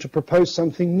occasion to propose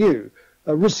something new,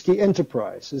 a risky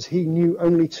enterprise, as he knew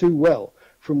only too well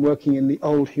from working in the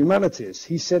old humanities.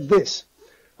 He said this,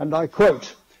 and I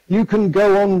quote, "You can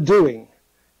go on doing,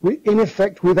 in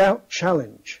effect without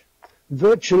challenge,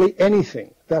 virtually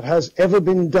anything that has ever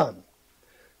been done.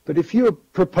 But if you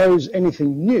propose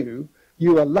anything new,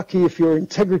 you are lucky if your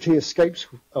integrity escapes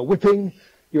a whipping.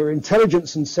 Your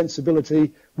intelligence and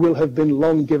sensibility will have been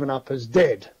long given up as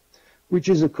dead," which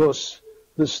is, of course,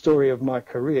 the story of my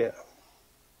career.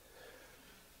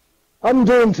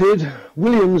 Undaunted,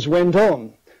 Williams went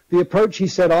on. The approach, he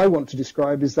said, I want to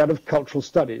describe is that of cultural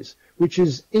studies, which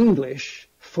is English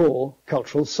for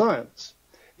cultural science.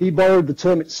 He borrowed the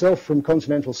term itself from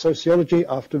continental sociology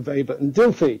after Weber and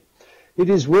Dilthey. It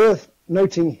is worth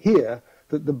noting here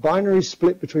that the binary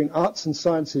split between arts and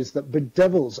sciences that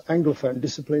bedevils Anglophone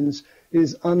disciplines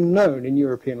is unknown in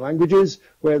European languages,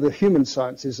 where the human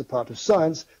sciences are part of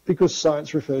science, because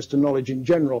science refers to knowledge in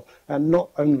general and not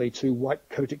only to white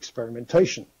coat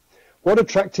experimentation. What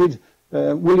attracted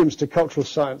Williams to cultural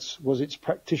science was its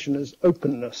practitioners'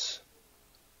 openness.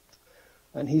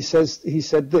 And he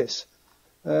said this,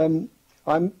 I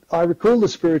recall the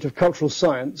spirit of cultural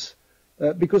science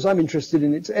because I'm interested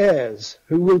in its heirs,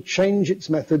 who will change its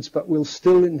methods but will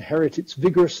still inherit its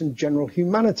vigorous and general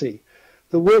humanity.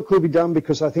 The work will be done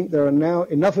because I think there are now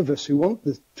enough of us who want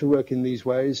to work in these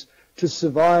ways to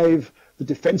survive the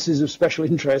defences of special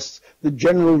interests, the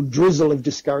general drizzle of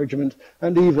discouragement,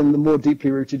 and even the more deeply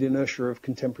rooted inertia of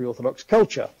contemporary orthodox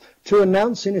culture, to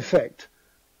announce in effect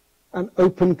an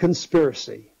open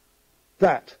conspiracy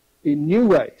that, in new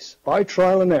ways, by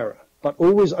trial and error, but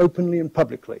always openly and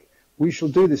publicly, we shall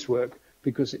do this work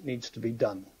because it needs to be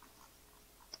done.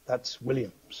 That's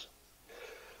Williams.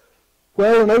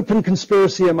 Well, an open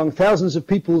conspiracy among thousands of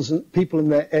people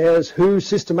and their heirs who,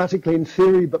 systematically in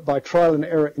theory but by trial and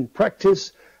error in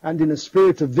practice, and in a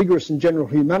spirit of vigorous and general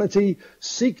humanity,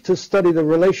 seek to study the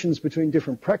relations between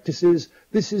different practices.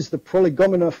 This is the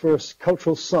prolegomena for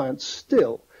cultural science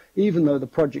still, even though the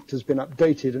project has been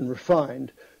updated and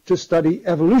refined, to study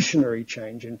evolutionary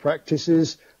change in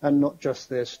practices and not just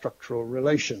their structural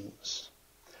relations.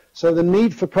 So the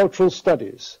need for cultural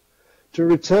studies to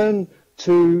return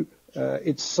to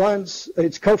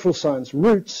its cultural science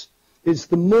roots is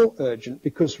the more urgent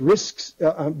because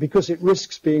it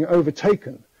risks being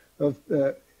overtaken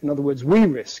In other words, we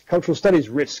risk, cultural studies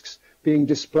risks, being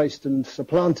displaced and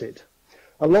supplanted.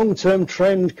 A long-term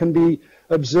trend can be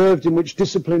observed in which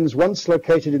disciplines once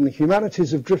located in the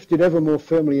humanities have drifted ever more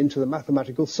firmly into the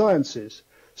mathematical sciences,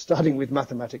 starting with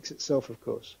mathematics itself, of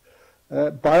course.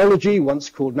 Biology, once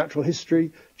called natural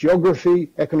history,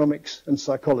 geography, economics, and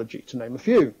psychology, to name a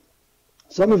few.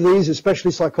 Some of these,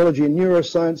 especially psychology and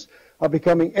neuroscience, are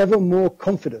becoming ever more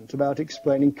confident about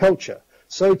explaining culture.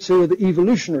 So too are the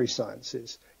evolutionary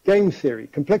sciences, game theory,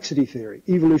 complexity theory,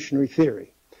 evolutionary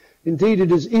theory. Indeed,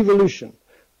 it is evolution,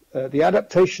 the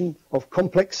adaptation of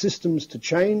complex systems to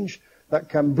change, that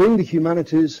can bring the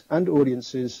humanities and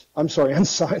and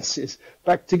sciences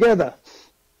back together.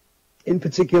 In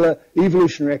particular,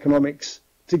 evolutionary economics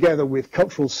together with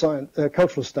cultural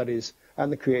studies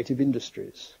and the creative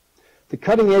industries. The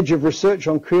cutting edge of research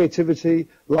on creativity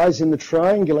lies in the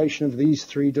triangulation of these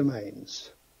three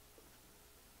domains: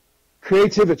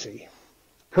 creativity,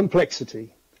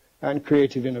 complexity, and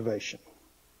creative innovation.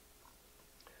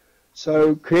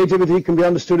 So creativity can be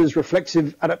understood as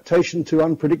reflexive adaptation to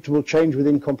unpredictable change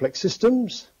within complex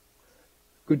systems.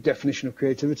 Good definition of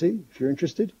creativity, if you're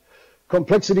interested.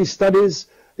 Complexity studies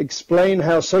explain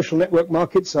how social network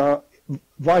markets are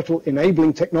vital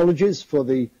enabling technologies for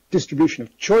the distribution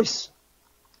of choice.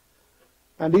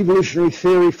 And evolutionary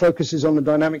theory focuses on the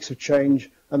dynamics of change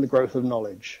and the growth of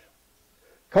knowledge.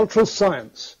 Cultural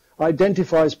science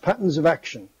identifies patterns of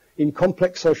action in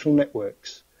complex social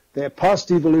networks, their past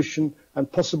evolution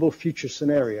and possible future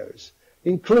scenarios,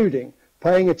 including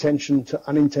paying attention to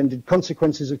unintended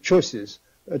consequences of choices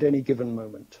at any given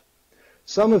moment.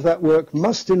 Some of that work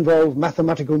must involve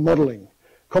mathematical modeling,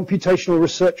 computational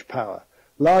research power,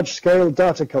 large-scale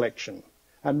data collection,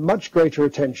 and much greater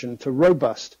attention to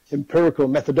robust empirical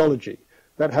methodology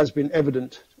than has been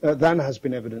evident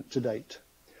to date.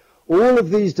 All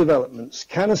of these developments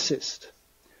can assist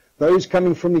those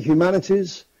coming from the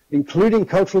humanities, including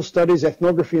cultural studies,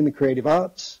 ethnography, and the creative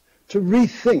arts, to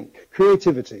rethink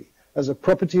creativity as a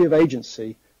property of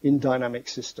agency in dynamic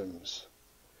systems.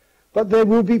 But there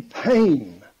will be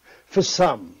pain for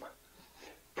some.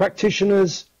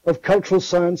 Practitioners of cultural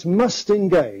science must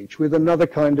engage with another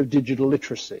kind of digital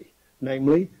literacy,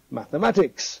 namely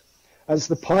mathematics. As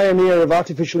the pioneer of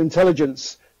artificial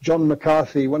intelligence, John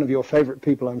McCarthy, one of your favorite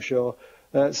people, I'm sure,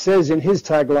 says in his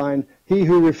tagline, "He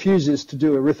who refuses to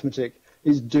do arithmetic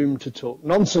is doomed to talk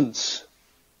nonsense."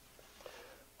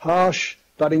 Harsh,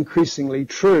 but increasingly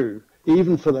true,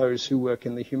 even for those who work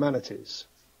in the humanities.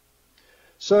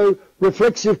 So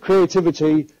reflexive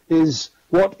creativity is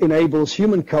what enables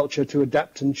human culture to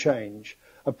adapt and change,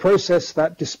 a process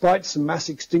that, despite some mass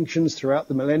extinctions throughout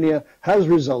the millennia, has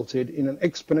resulted in an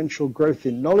exponential growth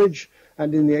in knowledge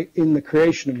and in the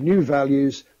creation of new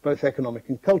values, both economic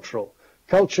and cultural.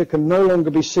 Culture can no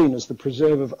longer be seen as the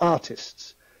preserve of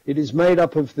artists. It is made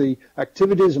up of the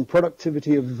activities and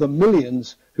productivity of the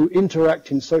millions who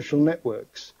interact in social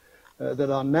networks that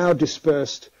are now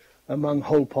dispersed among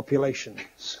whole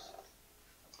populations.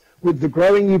 With the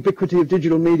growing ubiquity of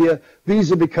digital media,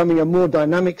 these are becoming a more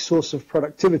dynamic source of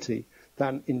productivity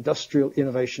than industrial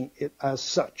innovation as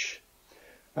such.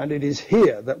 And it is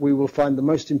here that we will find the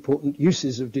most important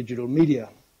uses of digital media.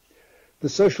 The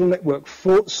social network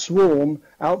swarm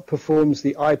outperforms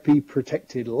the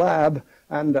IP-protected lab,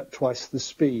 and at twice the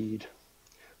speed.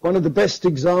 One of the best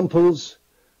examples,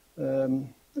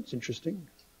 that's interesting.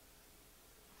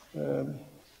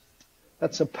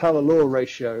 That's a power-law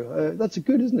ratio. That's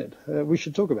good, isn't it? We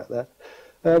should talk about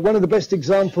that. One of the best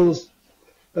examples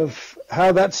of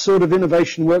how that sort of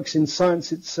innovation works in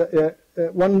science,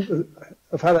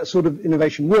 how that sort of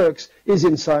innovation works is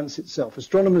in science itself.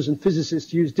 Astronomers and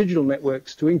physicists use digital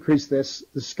networks to increase the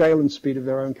scale and speed of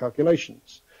their own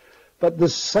calculations. But the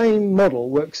same model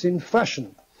works in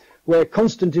fashion, where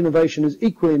constant innovation is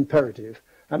equally imperative,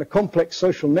 and a complex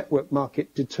social network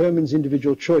market determines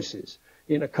individual choices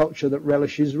in a culture that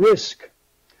relishes risk.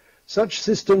 Such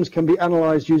systems can be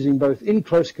analyzed using both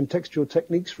in-close contextual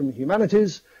techniques from the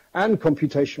humanities and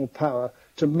computational power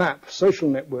to map social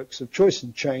networks of choice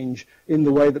and change in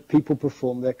the way that people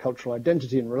perform their cultural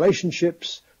identity and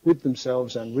relationships with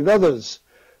themselves and with others,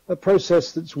 a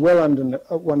process that's well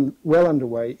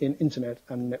underway in internet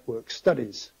and network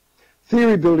studies.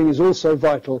 Theory building is also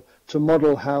vital to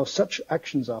model how such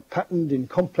actions are patterned in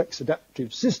complex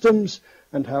adaptive systems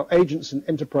and how agents and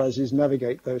enterprises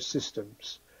navigate those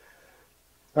systems.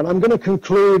 And I'm going to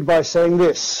conclude by saying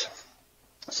this.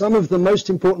 Some of the most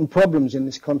important problems in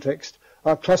this context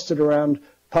are clustered around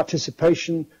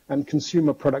participation and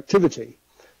consumer productivity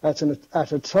at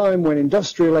a time when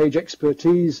industrial age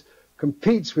expertise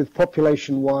competes with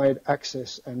population-wide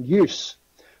access and use.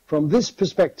 From this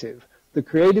perspective, the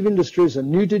creative industries and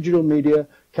new digital media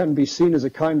can be seen as a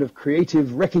kind of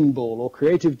creative wrecking ball or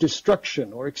creative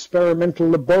destruction or experimental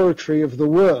laboratory of the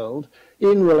world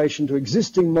in relation to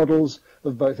existing models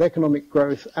of both economic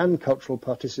growth and cultural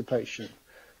participation.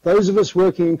 Those of us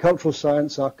working in cultural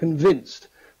science are convinced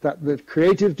that the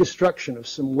creative destruction of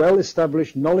some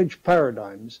well-established knowledge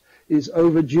paradigms is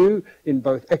overdue in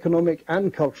both economic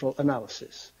and cultural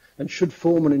analysis and should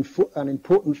form an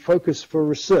important focus for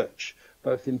research,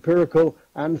 both empirical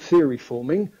and theory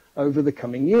forming, over the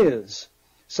coming years.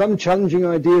 Some challenging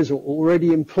ideas are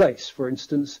already in place. For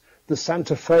instance, the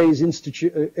Santa Fe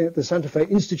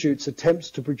Institute's attempts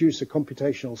to produce a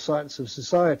computational science of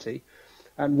society,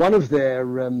 and one of their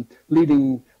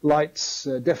leading lights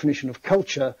definition of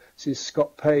culture is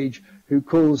Scott Page, who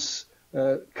calls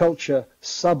culture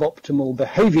suboptimal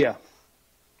behavior.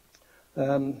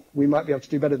 We might be able to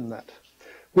do better than that.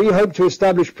 We hope to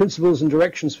establish principles and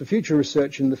directions for future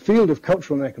research in the field of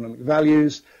cultural and economic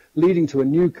values, leading to a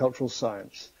new cultural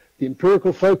science. The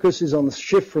empirical focus is on the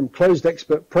shift from closed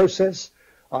expert process,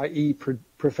 i.e.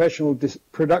 professional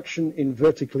production in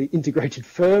vertically integrated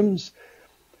firms,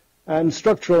 and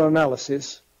structural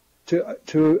analysis to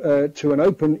an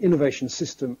open innovation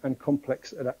system and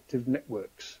complex adaptive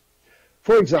networks.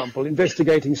 For example,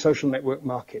 investigating social network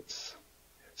markets.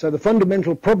 So the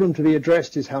fundamental problem to be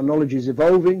addressed is how knowledge is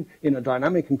evolving in a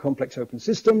dynamic and complex open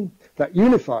system that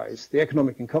unifies the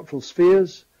economic and cultural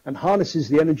spheres and harnesses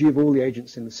the energy of all the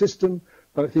agents in the system,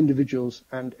 both individuals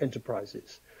and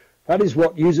enterprises. That is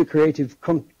what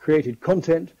user-created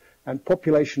content and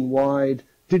population-wide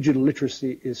digital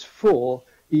literacy is for,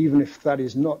 even if that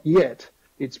is not yet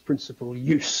its principal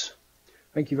use.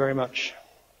 Thank you very much.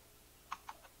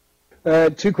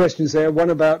 Two questions there, one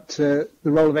about the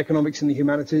role of economics in the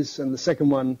humanities, and the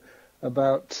second one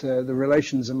about the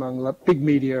relations among big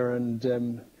media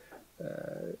and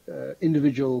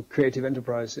individual creative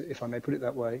enterprise, if I may put it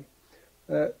that way.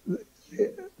 And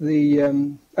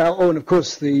of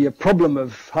course the problem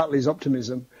of Hartley's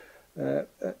optimism,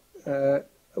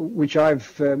 which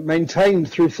I've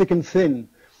maintained through thick and thin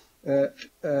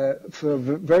for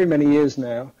very many years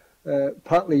now,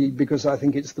 partly because I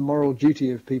think it's the moral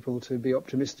duty of people to be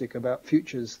optimistic about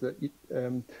futures that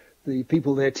the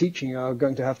people they're teaching are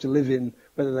going to have to live in,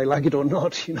 whether they like it or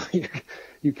not. You know,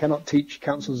 you cannot teach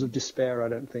counsels of despair, I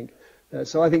don't think.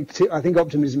 So I think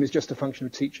optimism is just a function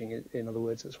of teaching. In other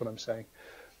words, that's what I'm saying.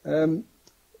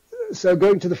 So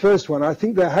going to the first one, I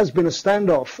think there has been a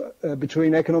standoff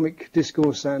between economic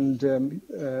discourse and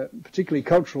particularly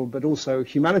cultural, but also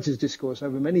humanities discourse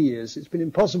over many years. It's been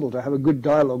impossible to have a good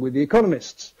dialogue with the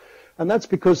economists, and that's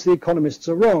because the economists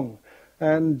are wrong.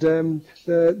 And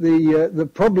the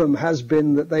problem has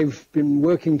been that they've been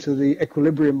working to the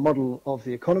equilibrium model of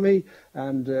the economy,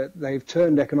 and they've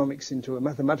turned economics into a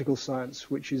mathematical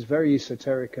science which is very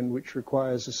esoteric and which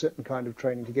requires a certain kind of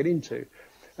training to get into.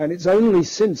 And it's only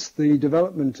since the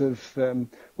development of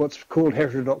what's called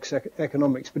heterodox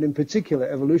economics, but in particular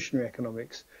evolutionary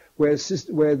economics, where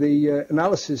the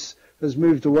analysis has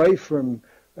moved away from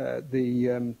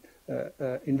the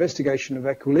investigation of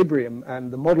equilibrium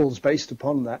and the models based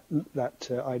upon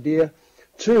that idea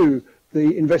to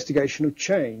the investigation of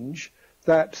change,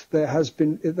 that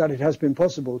it has been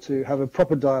possible to have a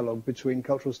proper dialogue between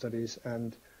cultural studies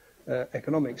and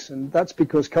economics. And that's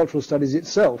because cultural studies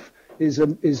itself is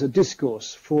a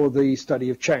discourse for the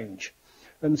study of change.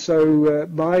 And so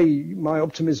my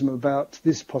optimism about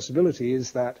this possibility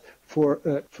is that for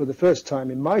the first time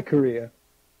in my career,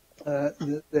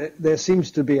 there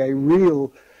seems to be a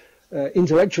real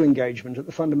intellectual engagement at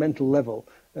the fundamental level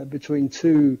between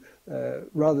two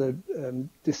rather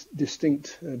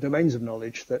distinct domains of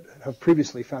knowledge that have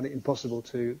previously found it impossible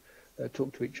to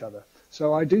talk to each other.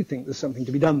 So I do think there's something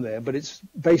to be done there, but it's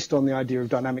based on the idea of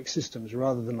dynamic systems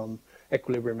rather than on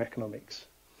equilibrium economics.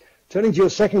 Turning to your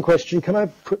second question, can I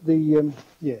put the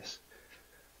yes?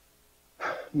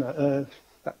 No,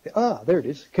 there it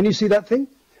is. Can you see that thing?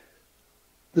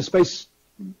 The space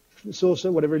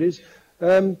saucer, whatever it is.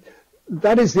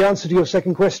 That is the answer to your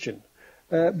second question,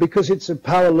 because it's a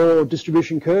power law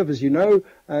distribution curve, as you know,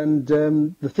 and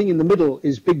the thing in the middle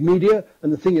is big media,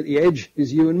 and the thing at the edge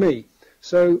is you and me.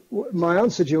 So my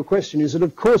answer to your question is that,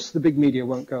 of course, the big media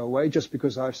won't go away just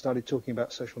because I've started talking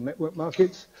about social network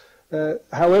markets.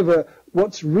 However,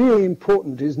 what's really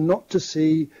important is not to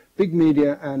see big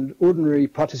media and ordinary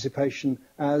participation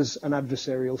as an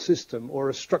adversarial system or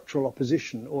a structural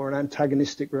opposition or an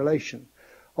antagonistic relation.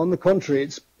 On the contrary,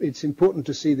 it's important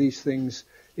to see these things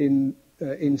in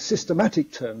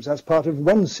systematic terms as part of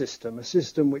one system, a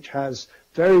system which has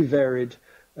very varied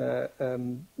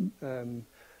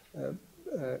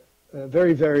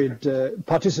very varied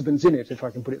participants in it, if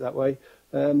I can put it that way,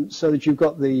 so that you've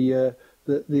got the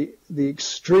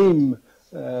extreme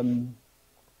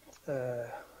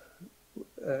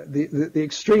the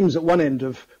extremes at one end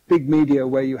of big media,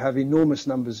 where you have enormous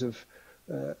numbers of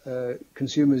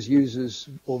consumers, users,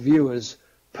 or viewers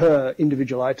per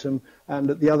individual item, and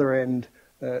at the other end,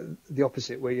 the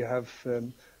opposite, where you have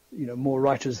more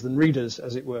writers than readers,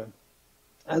 as it were.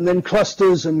 And then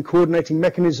clusters and coordinating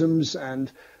mechanisms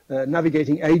and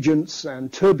navigating agents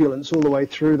and turbulence all the way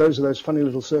through. Those are those funny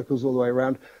little circles all the way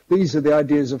around. These are the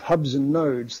ideas of hubs and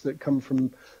nodes that come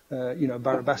from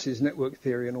Barabass's network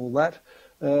theory and all that,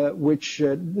 which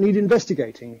need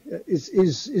investigating.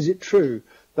 Is it true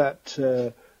that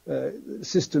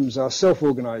systems are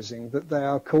self-organizing, that they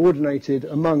are coordinated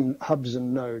among hubs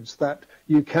and nodes, that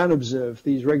you can observe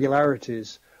these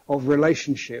regularities of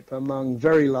relationship among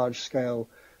very large-scale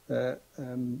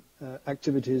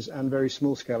activities and very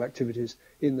small-scale activities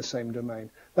in the same domain?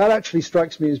 That actually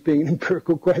strikes me as being an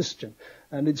empirical question,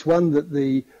 and it's one that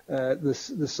the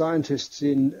scientists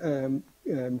in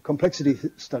complexity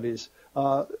studies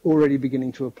are already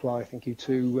beginning to apply, thank you,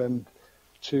 to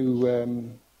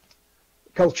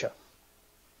culture.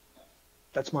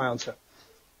 That's my answer.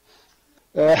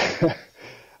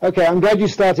 Okay, I'm glad you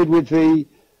started with the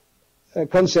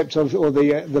concept of, or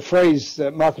the phrase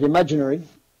market imaginary,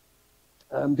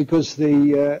 because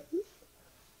there's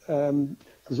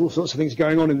all sorts of things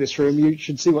going on in this room. You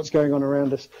should see what's going on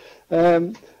around us.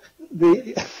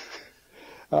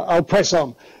 I'll press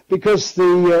on, because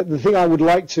the thing I would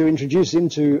like to introduce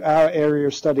into our area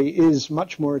of study is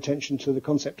much more attention to the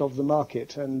concept of the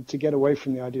market, and to get away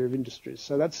from the idea of industries.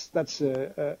 So that's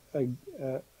a kind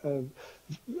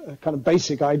of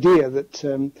basic idea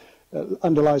that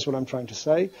underlies what I'm trying to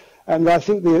say. And I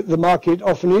think the market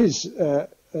often is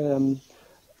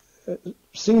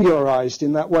singularized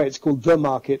in that way. It's called the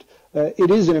market.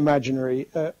 It is an imaginary.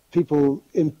 People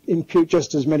impute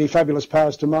just as many fabulous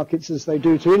powers to markets as they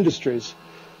do to industries.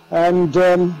 And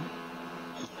I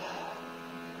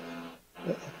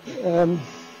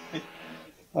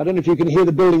don't know if you can hear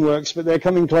the building works, but they're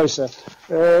coming closer.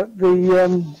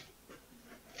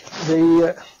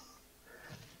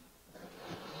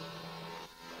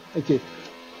 Thank you.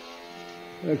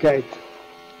 Okay.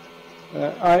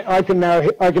 I can now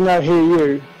hear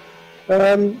you.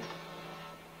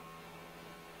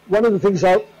 One of the things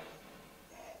I'll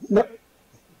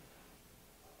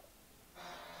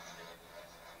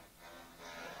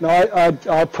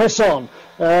press on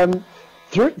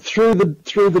through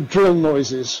the drill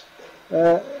noises.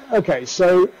 Okay,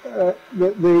 so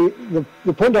the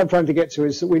point I'm trying to get to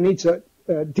is that we need to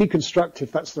deconstruct,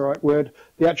 if that's the right word,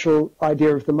 the actual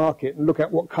idea of the market, and look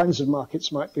at what kinds of markets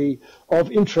might be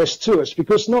of interest to us,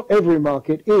 because not every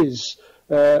market is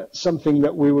something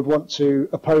that we would want to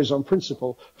oppose on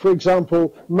principle. For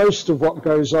example, most of what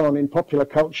goes on in popular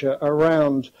culture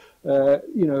around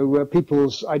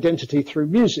people's identity through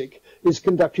music is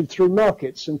conducted through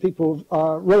markets, and people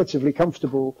are relatively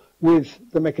comfortable with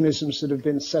the mechanisms that have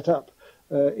been set up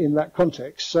in that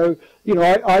context. So,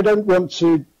 I don't want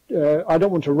to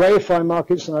reify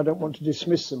markets, and I don't want to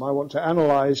dismiss them. I want to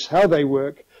analyze how they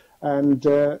work, and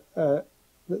the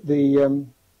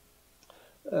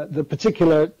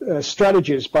particular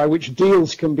strategies by which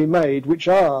deals can be made, which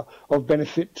are of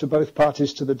benefit to both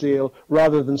parties to the deal,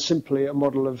 rather than simply a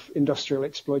model of industrial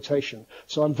exploitation.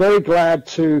 So I'm very glad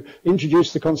to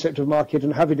introduce the concept of market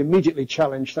and have it immediately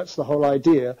challenged. That's the whole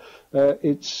idea.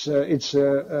 It's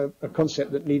a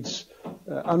concept that needs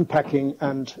unpacking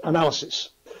and analysis.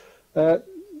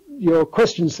 Your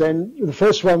questions then, the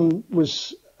first one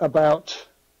was about,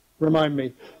 remind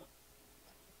me.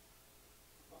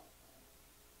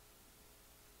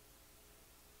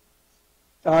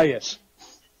 Yes.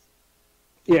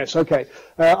 Yes, okay.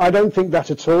 I don't think that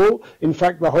at all. In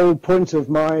fact, the whole point of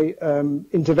my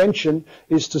intervention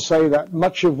is to say that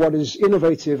much of what is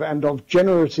innovative and of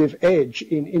generative edge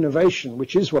in innovation,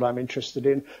 which is what I'm interested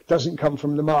in, doesn't come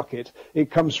from the market. It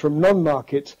comes from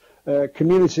non-market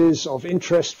communities of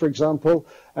interest, for example,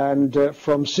 and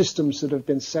from systems that have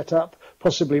been set up,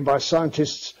 possibly by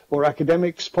scientists or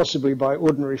academics, possibly by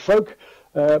ordinary folk,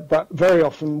 but very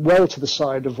often well to the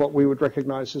side of what we would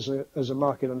recognize as a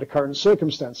market under current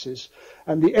circumstances.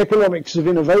 And the economics of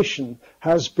innovation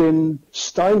has been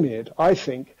stymied, I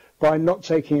think, by not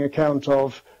taking account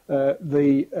of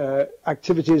the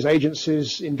activities,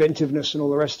 agencies, inventiveness, and all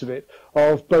the rest of it,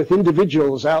 of both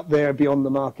individuals out there beyond the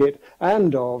market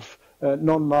and of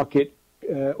non-market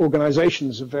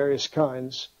organizations of various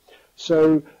kinds.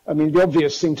 So, I mean, the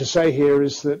obvious thing to say here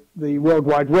is that the World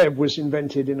Wide Web was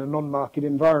invented in a non-market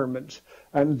environment.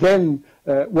 And then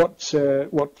what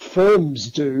firms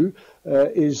do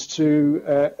is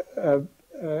to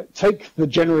take the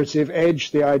generative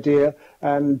edge, the idea,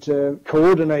 and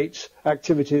coordinate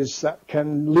activities that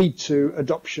can lead to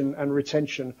adoption and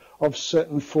retention of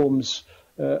certain forms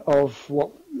of what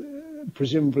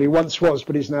presumably once was,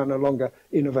 but is now no longer,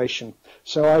 innovation.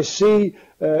 So I see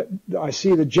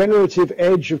the generative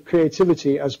edge of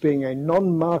creativity as being a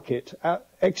non-market,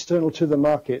 external to the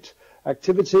market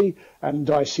activity,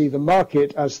 and I see the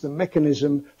market as the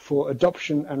mechanism for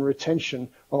adoption and retention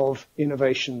of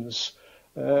innovations.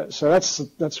 So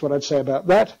that's what I'd say about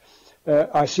that.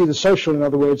 I see the social, in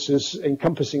other words, as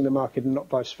encompassing the market and not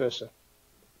vice versa.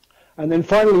 And then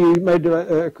finally,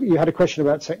 you had a question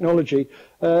about technology.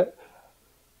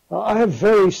 I have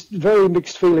very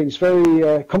mixed feelings,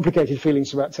 very complicated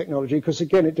feelings about technology, because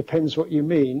again, it depends what you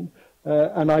mean.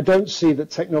 And I don't see that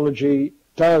technology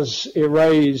does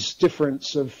erase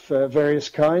difference of various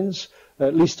kinds,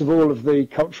 least of all of the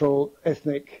cultural,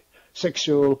 ethnic,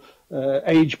 sexual,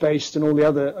 age-based, and all the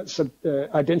other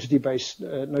identity-based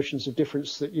notions of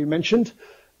difference that you mentioned.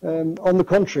 On the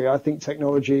contrary, I think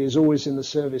technology is always in the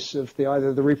service of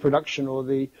either the reproduction or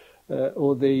the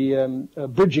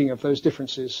bridging of those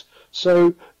differences.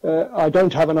 So I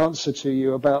don't have an answer to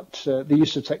you about the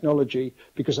use of technology,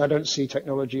 because I don't see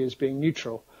technology as being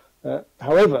neutral.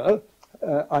 However,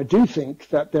 I do think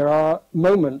that there are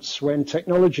moments when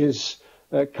technologies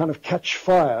kind of catch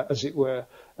fire, as it were.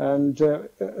 And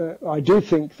I do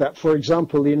think that, for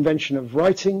example, the invention of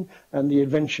writing and the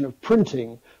invention of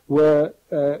printing were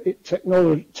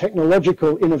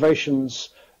technological innovations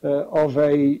of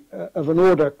an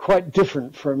order quite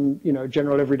different from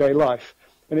general everyday life.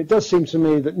 And it does seem to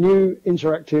me that new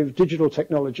interactive digital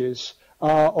technologies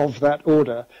are of that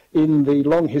order in the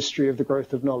long history of the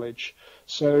growth of knowledge.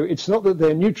 So it's not that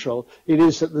they're neutral, it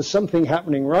is that there's something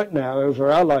happening right now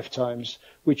over our lifetimes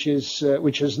which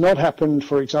has not happened,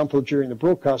 for example, during the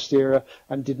broadcast era,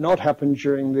 and did not happen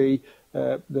during the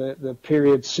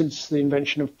period since the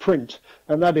invention of print.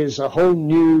 And that is a whole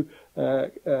new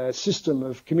system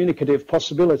of communicative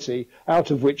possibility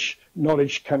out of which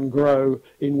knowledge can grow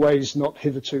in ways not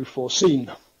hitherto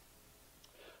foreseen.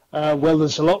 Well,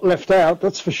 there's a lot left out,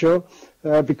 that's for sure,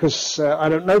 because I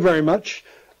don't know very much,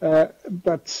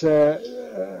 but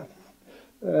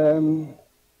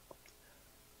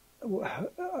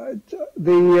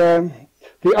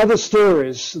the other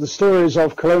stories, the stories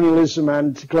of colonialism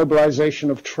and globalization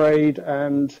of trade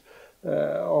and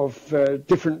of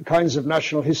different kinds of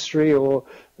national history, or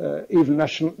even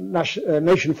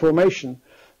nation formation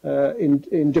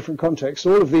in different contexts.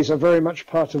 All of these are very much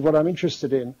part of what I'm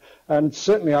interested in. And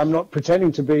certainly I'm not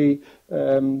pretending to be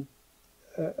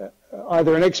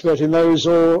either an expert in those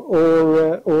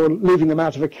or leaving them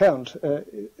out of account.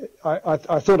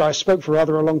 I thought I spoke for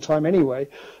rather a long time anyway.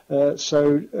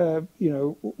 So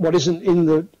what isn't in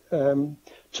the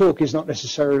talk is not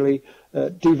necessarily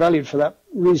devalued for that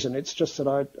reason. It's just that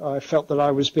I felt that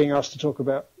I was being asked to talk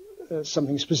about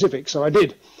something specific, so I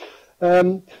did.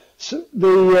 So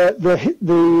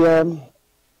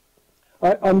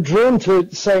I'm drawn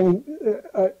to saying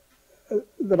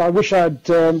that I wish I'd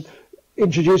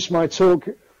introduced my talk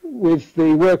with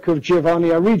the work of Giovanni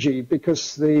Arrighi,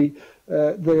 because the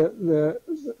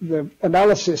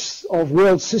analysis of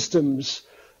world systems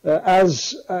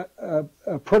as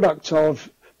a product of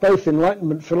both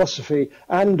Enlightenment philosophy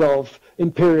and of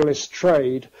imperialist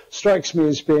trade strikes me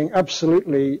as being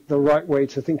absolutely the right way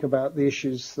to think about the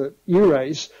issues that you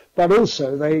raise, but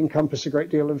also they encompass a great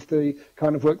deal of the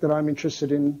kind of work that I'm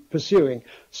interested in pursuing.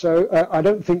 So I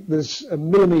don't think there's a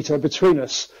millimeter between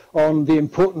us on the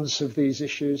importance of these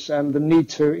issues and the need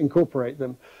to incorporate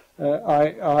them.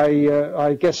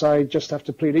 I guess I just have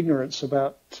to plead ignorance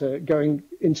about going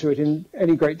into it in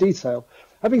any great detail.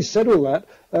 Having said all that,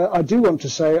 I do want to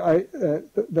say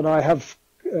that I have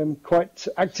quite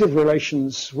active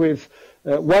relations with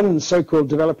one so-called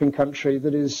developing country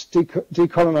that is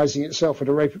decolonizing itself at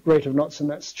a rate of knots, and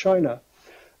that's China.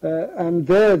 And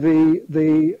there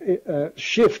the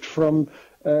shift from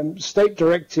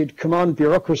state-directed command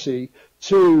bureaucracy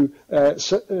to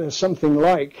something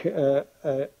like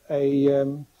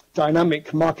a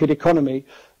dynamic market economy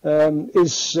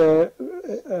is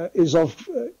of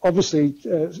obviously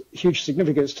huge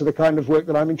significance to the kind of work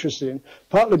that I'm interested in,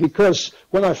 partly because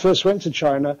when I first went to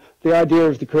China, the idea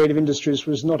of the creative industries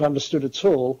was not understood at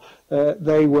all.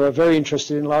 They were very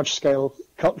interested in large-scale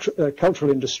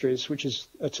cultural industries, which is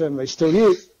a term they still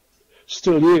use.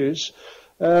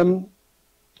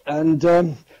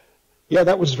 Yeah,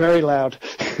 that was very loud.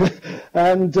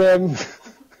 And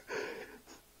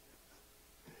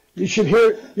you should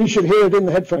hear it in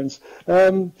the headphones.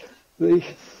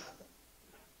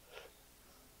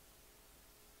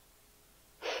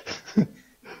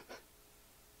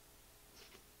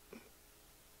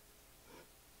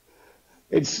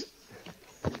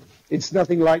 It's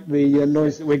nothing like the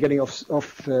noise that we're getting off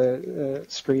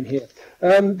screen here.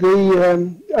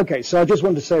 Okay, so I just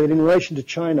want to say that in relation to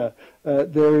China,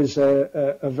 there is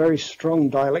a very strong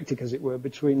dialectic, as it were,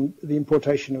 between the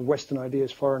importation of Western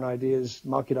ideas, foreign ideas,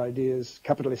 market ideas,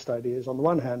 capitalist ideas on the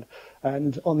one hand,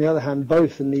 and on the other hand,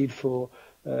 both the need for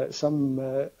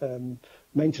some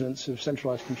maintenance of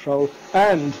centralized control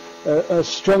and a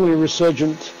strongly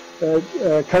resurgent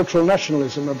cultural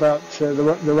nationalism about the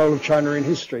role of China in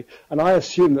history. And I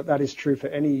assume that that is true for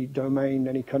any domain,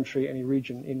 any country, any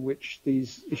region in which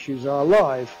these issues are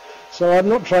alive. So I'm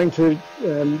not trying to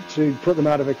put them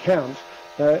out of account.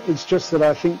 It's just that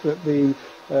I think that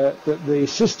the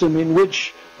system in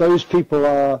which those people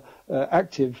are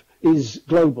active is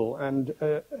global and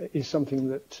is something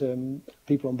that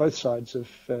people on both sides of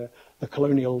the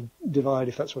colonial divide,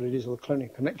 if that's what it is, or the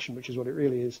colonial connection, which is what it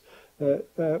really is,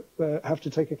 have to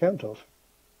take account of.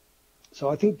 So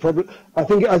I think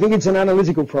it's an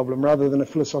analytical problem rather than a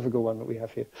philosophical one that we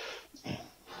have here.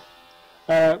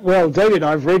 Well, David,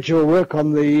 I've read your work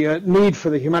on the need for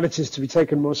the humanities to be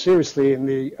taken more seriously in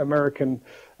the American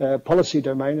policy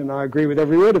domain, and I agree with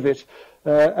every word of it.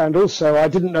 And also, I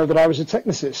didn't know that I was a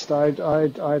technicist.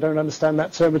 I don't understand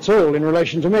that term at all in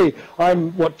relation to me.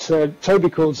 I'm what Toby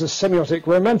calls a semiotic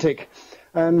romantic.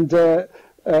 And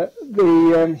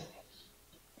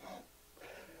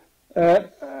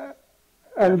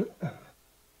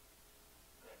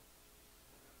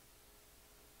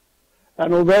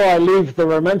And although I leave the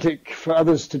romantic for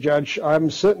others to judge,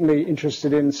 I'm certainly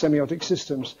interested in semiotic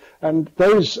systems. And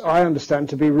those I understand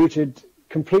to be rooted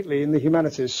completely in the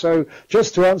humanities. So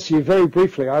just to answer you very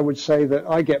briefly, I would say that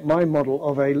I get my model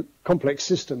of a complex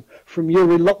system from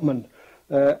Yuri Lotman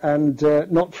and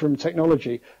not from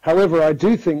technology. However, I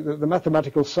do think that the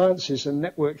mathematical sciences and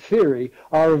network theory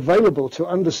are available to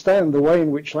understand the way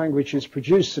in which language is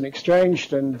produced and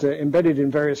exchanged and embedded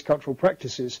in various cultural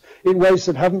practices in ways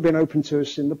that haven't been open to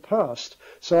us in the past.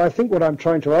 So I think what I'm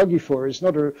trying to argue for is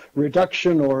not a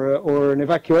reduction or an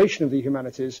evacuation of the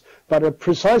humanities, but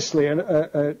precisely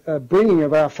a bringing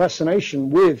of our fascination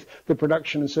with the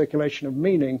production and circulation of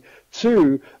meaning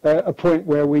to a point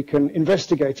where we can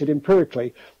investigate it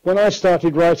empirically. When I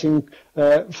started writing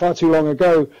far too long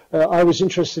ago, I was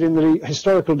interested in the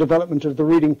historical development of the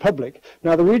reading public.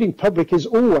 Now, the reading public is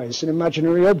always an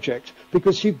imaginary object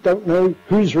because you don't know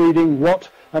who's reading what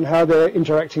and how they're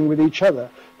interacting with each other.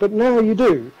 But now you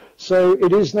do. So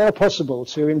it is now possible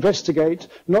to investigate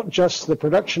not just the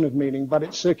production of meaning, but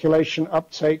its circulation,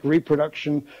 uptake,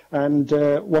 reproduction, and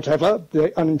whatever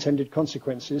the unintended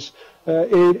consequences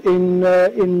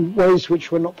in ways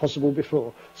which were not possible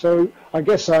before. So I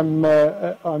guess I'm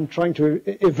trying to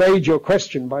evade your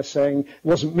question by saying it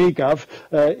wasn't me, Gov.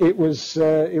 It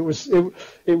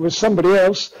was somebody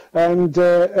else, and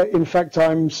in fact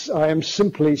I am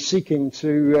simply seeking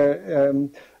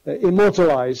to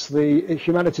immortalize the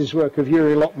humanities work of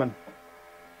Yuri Lotman.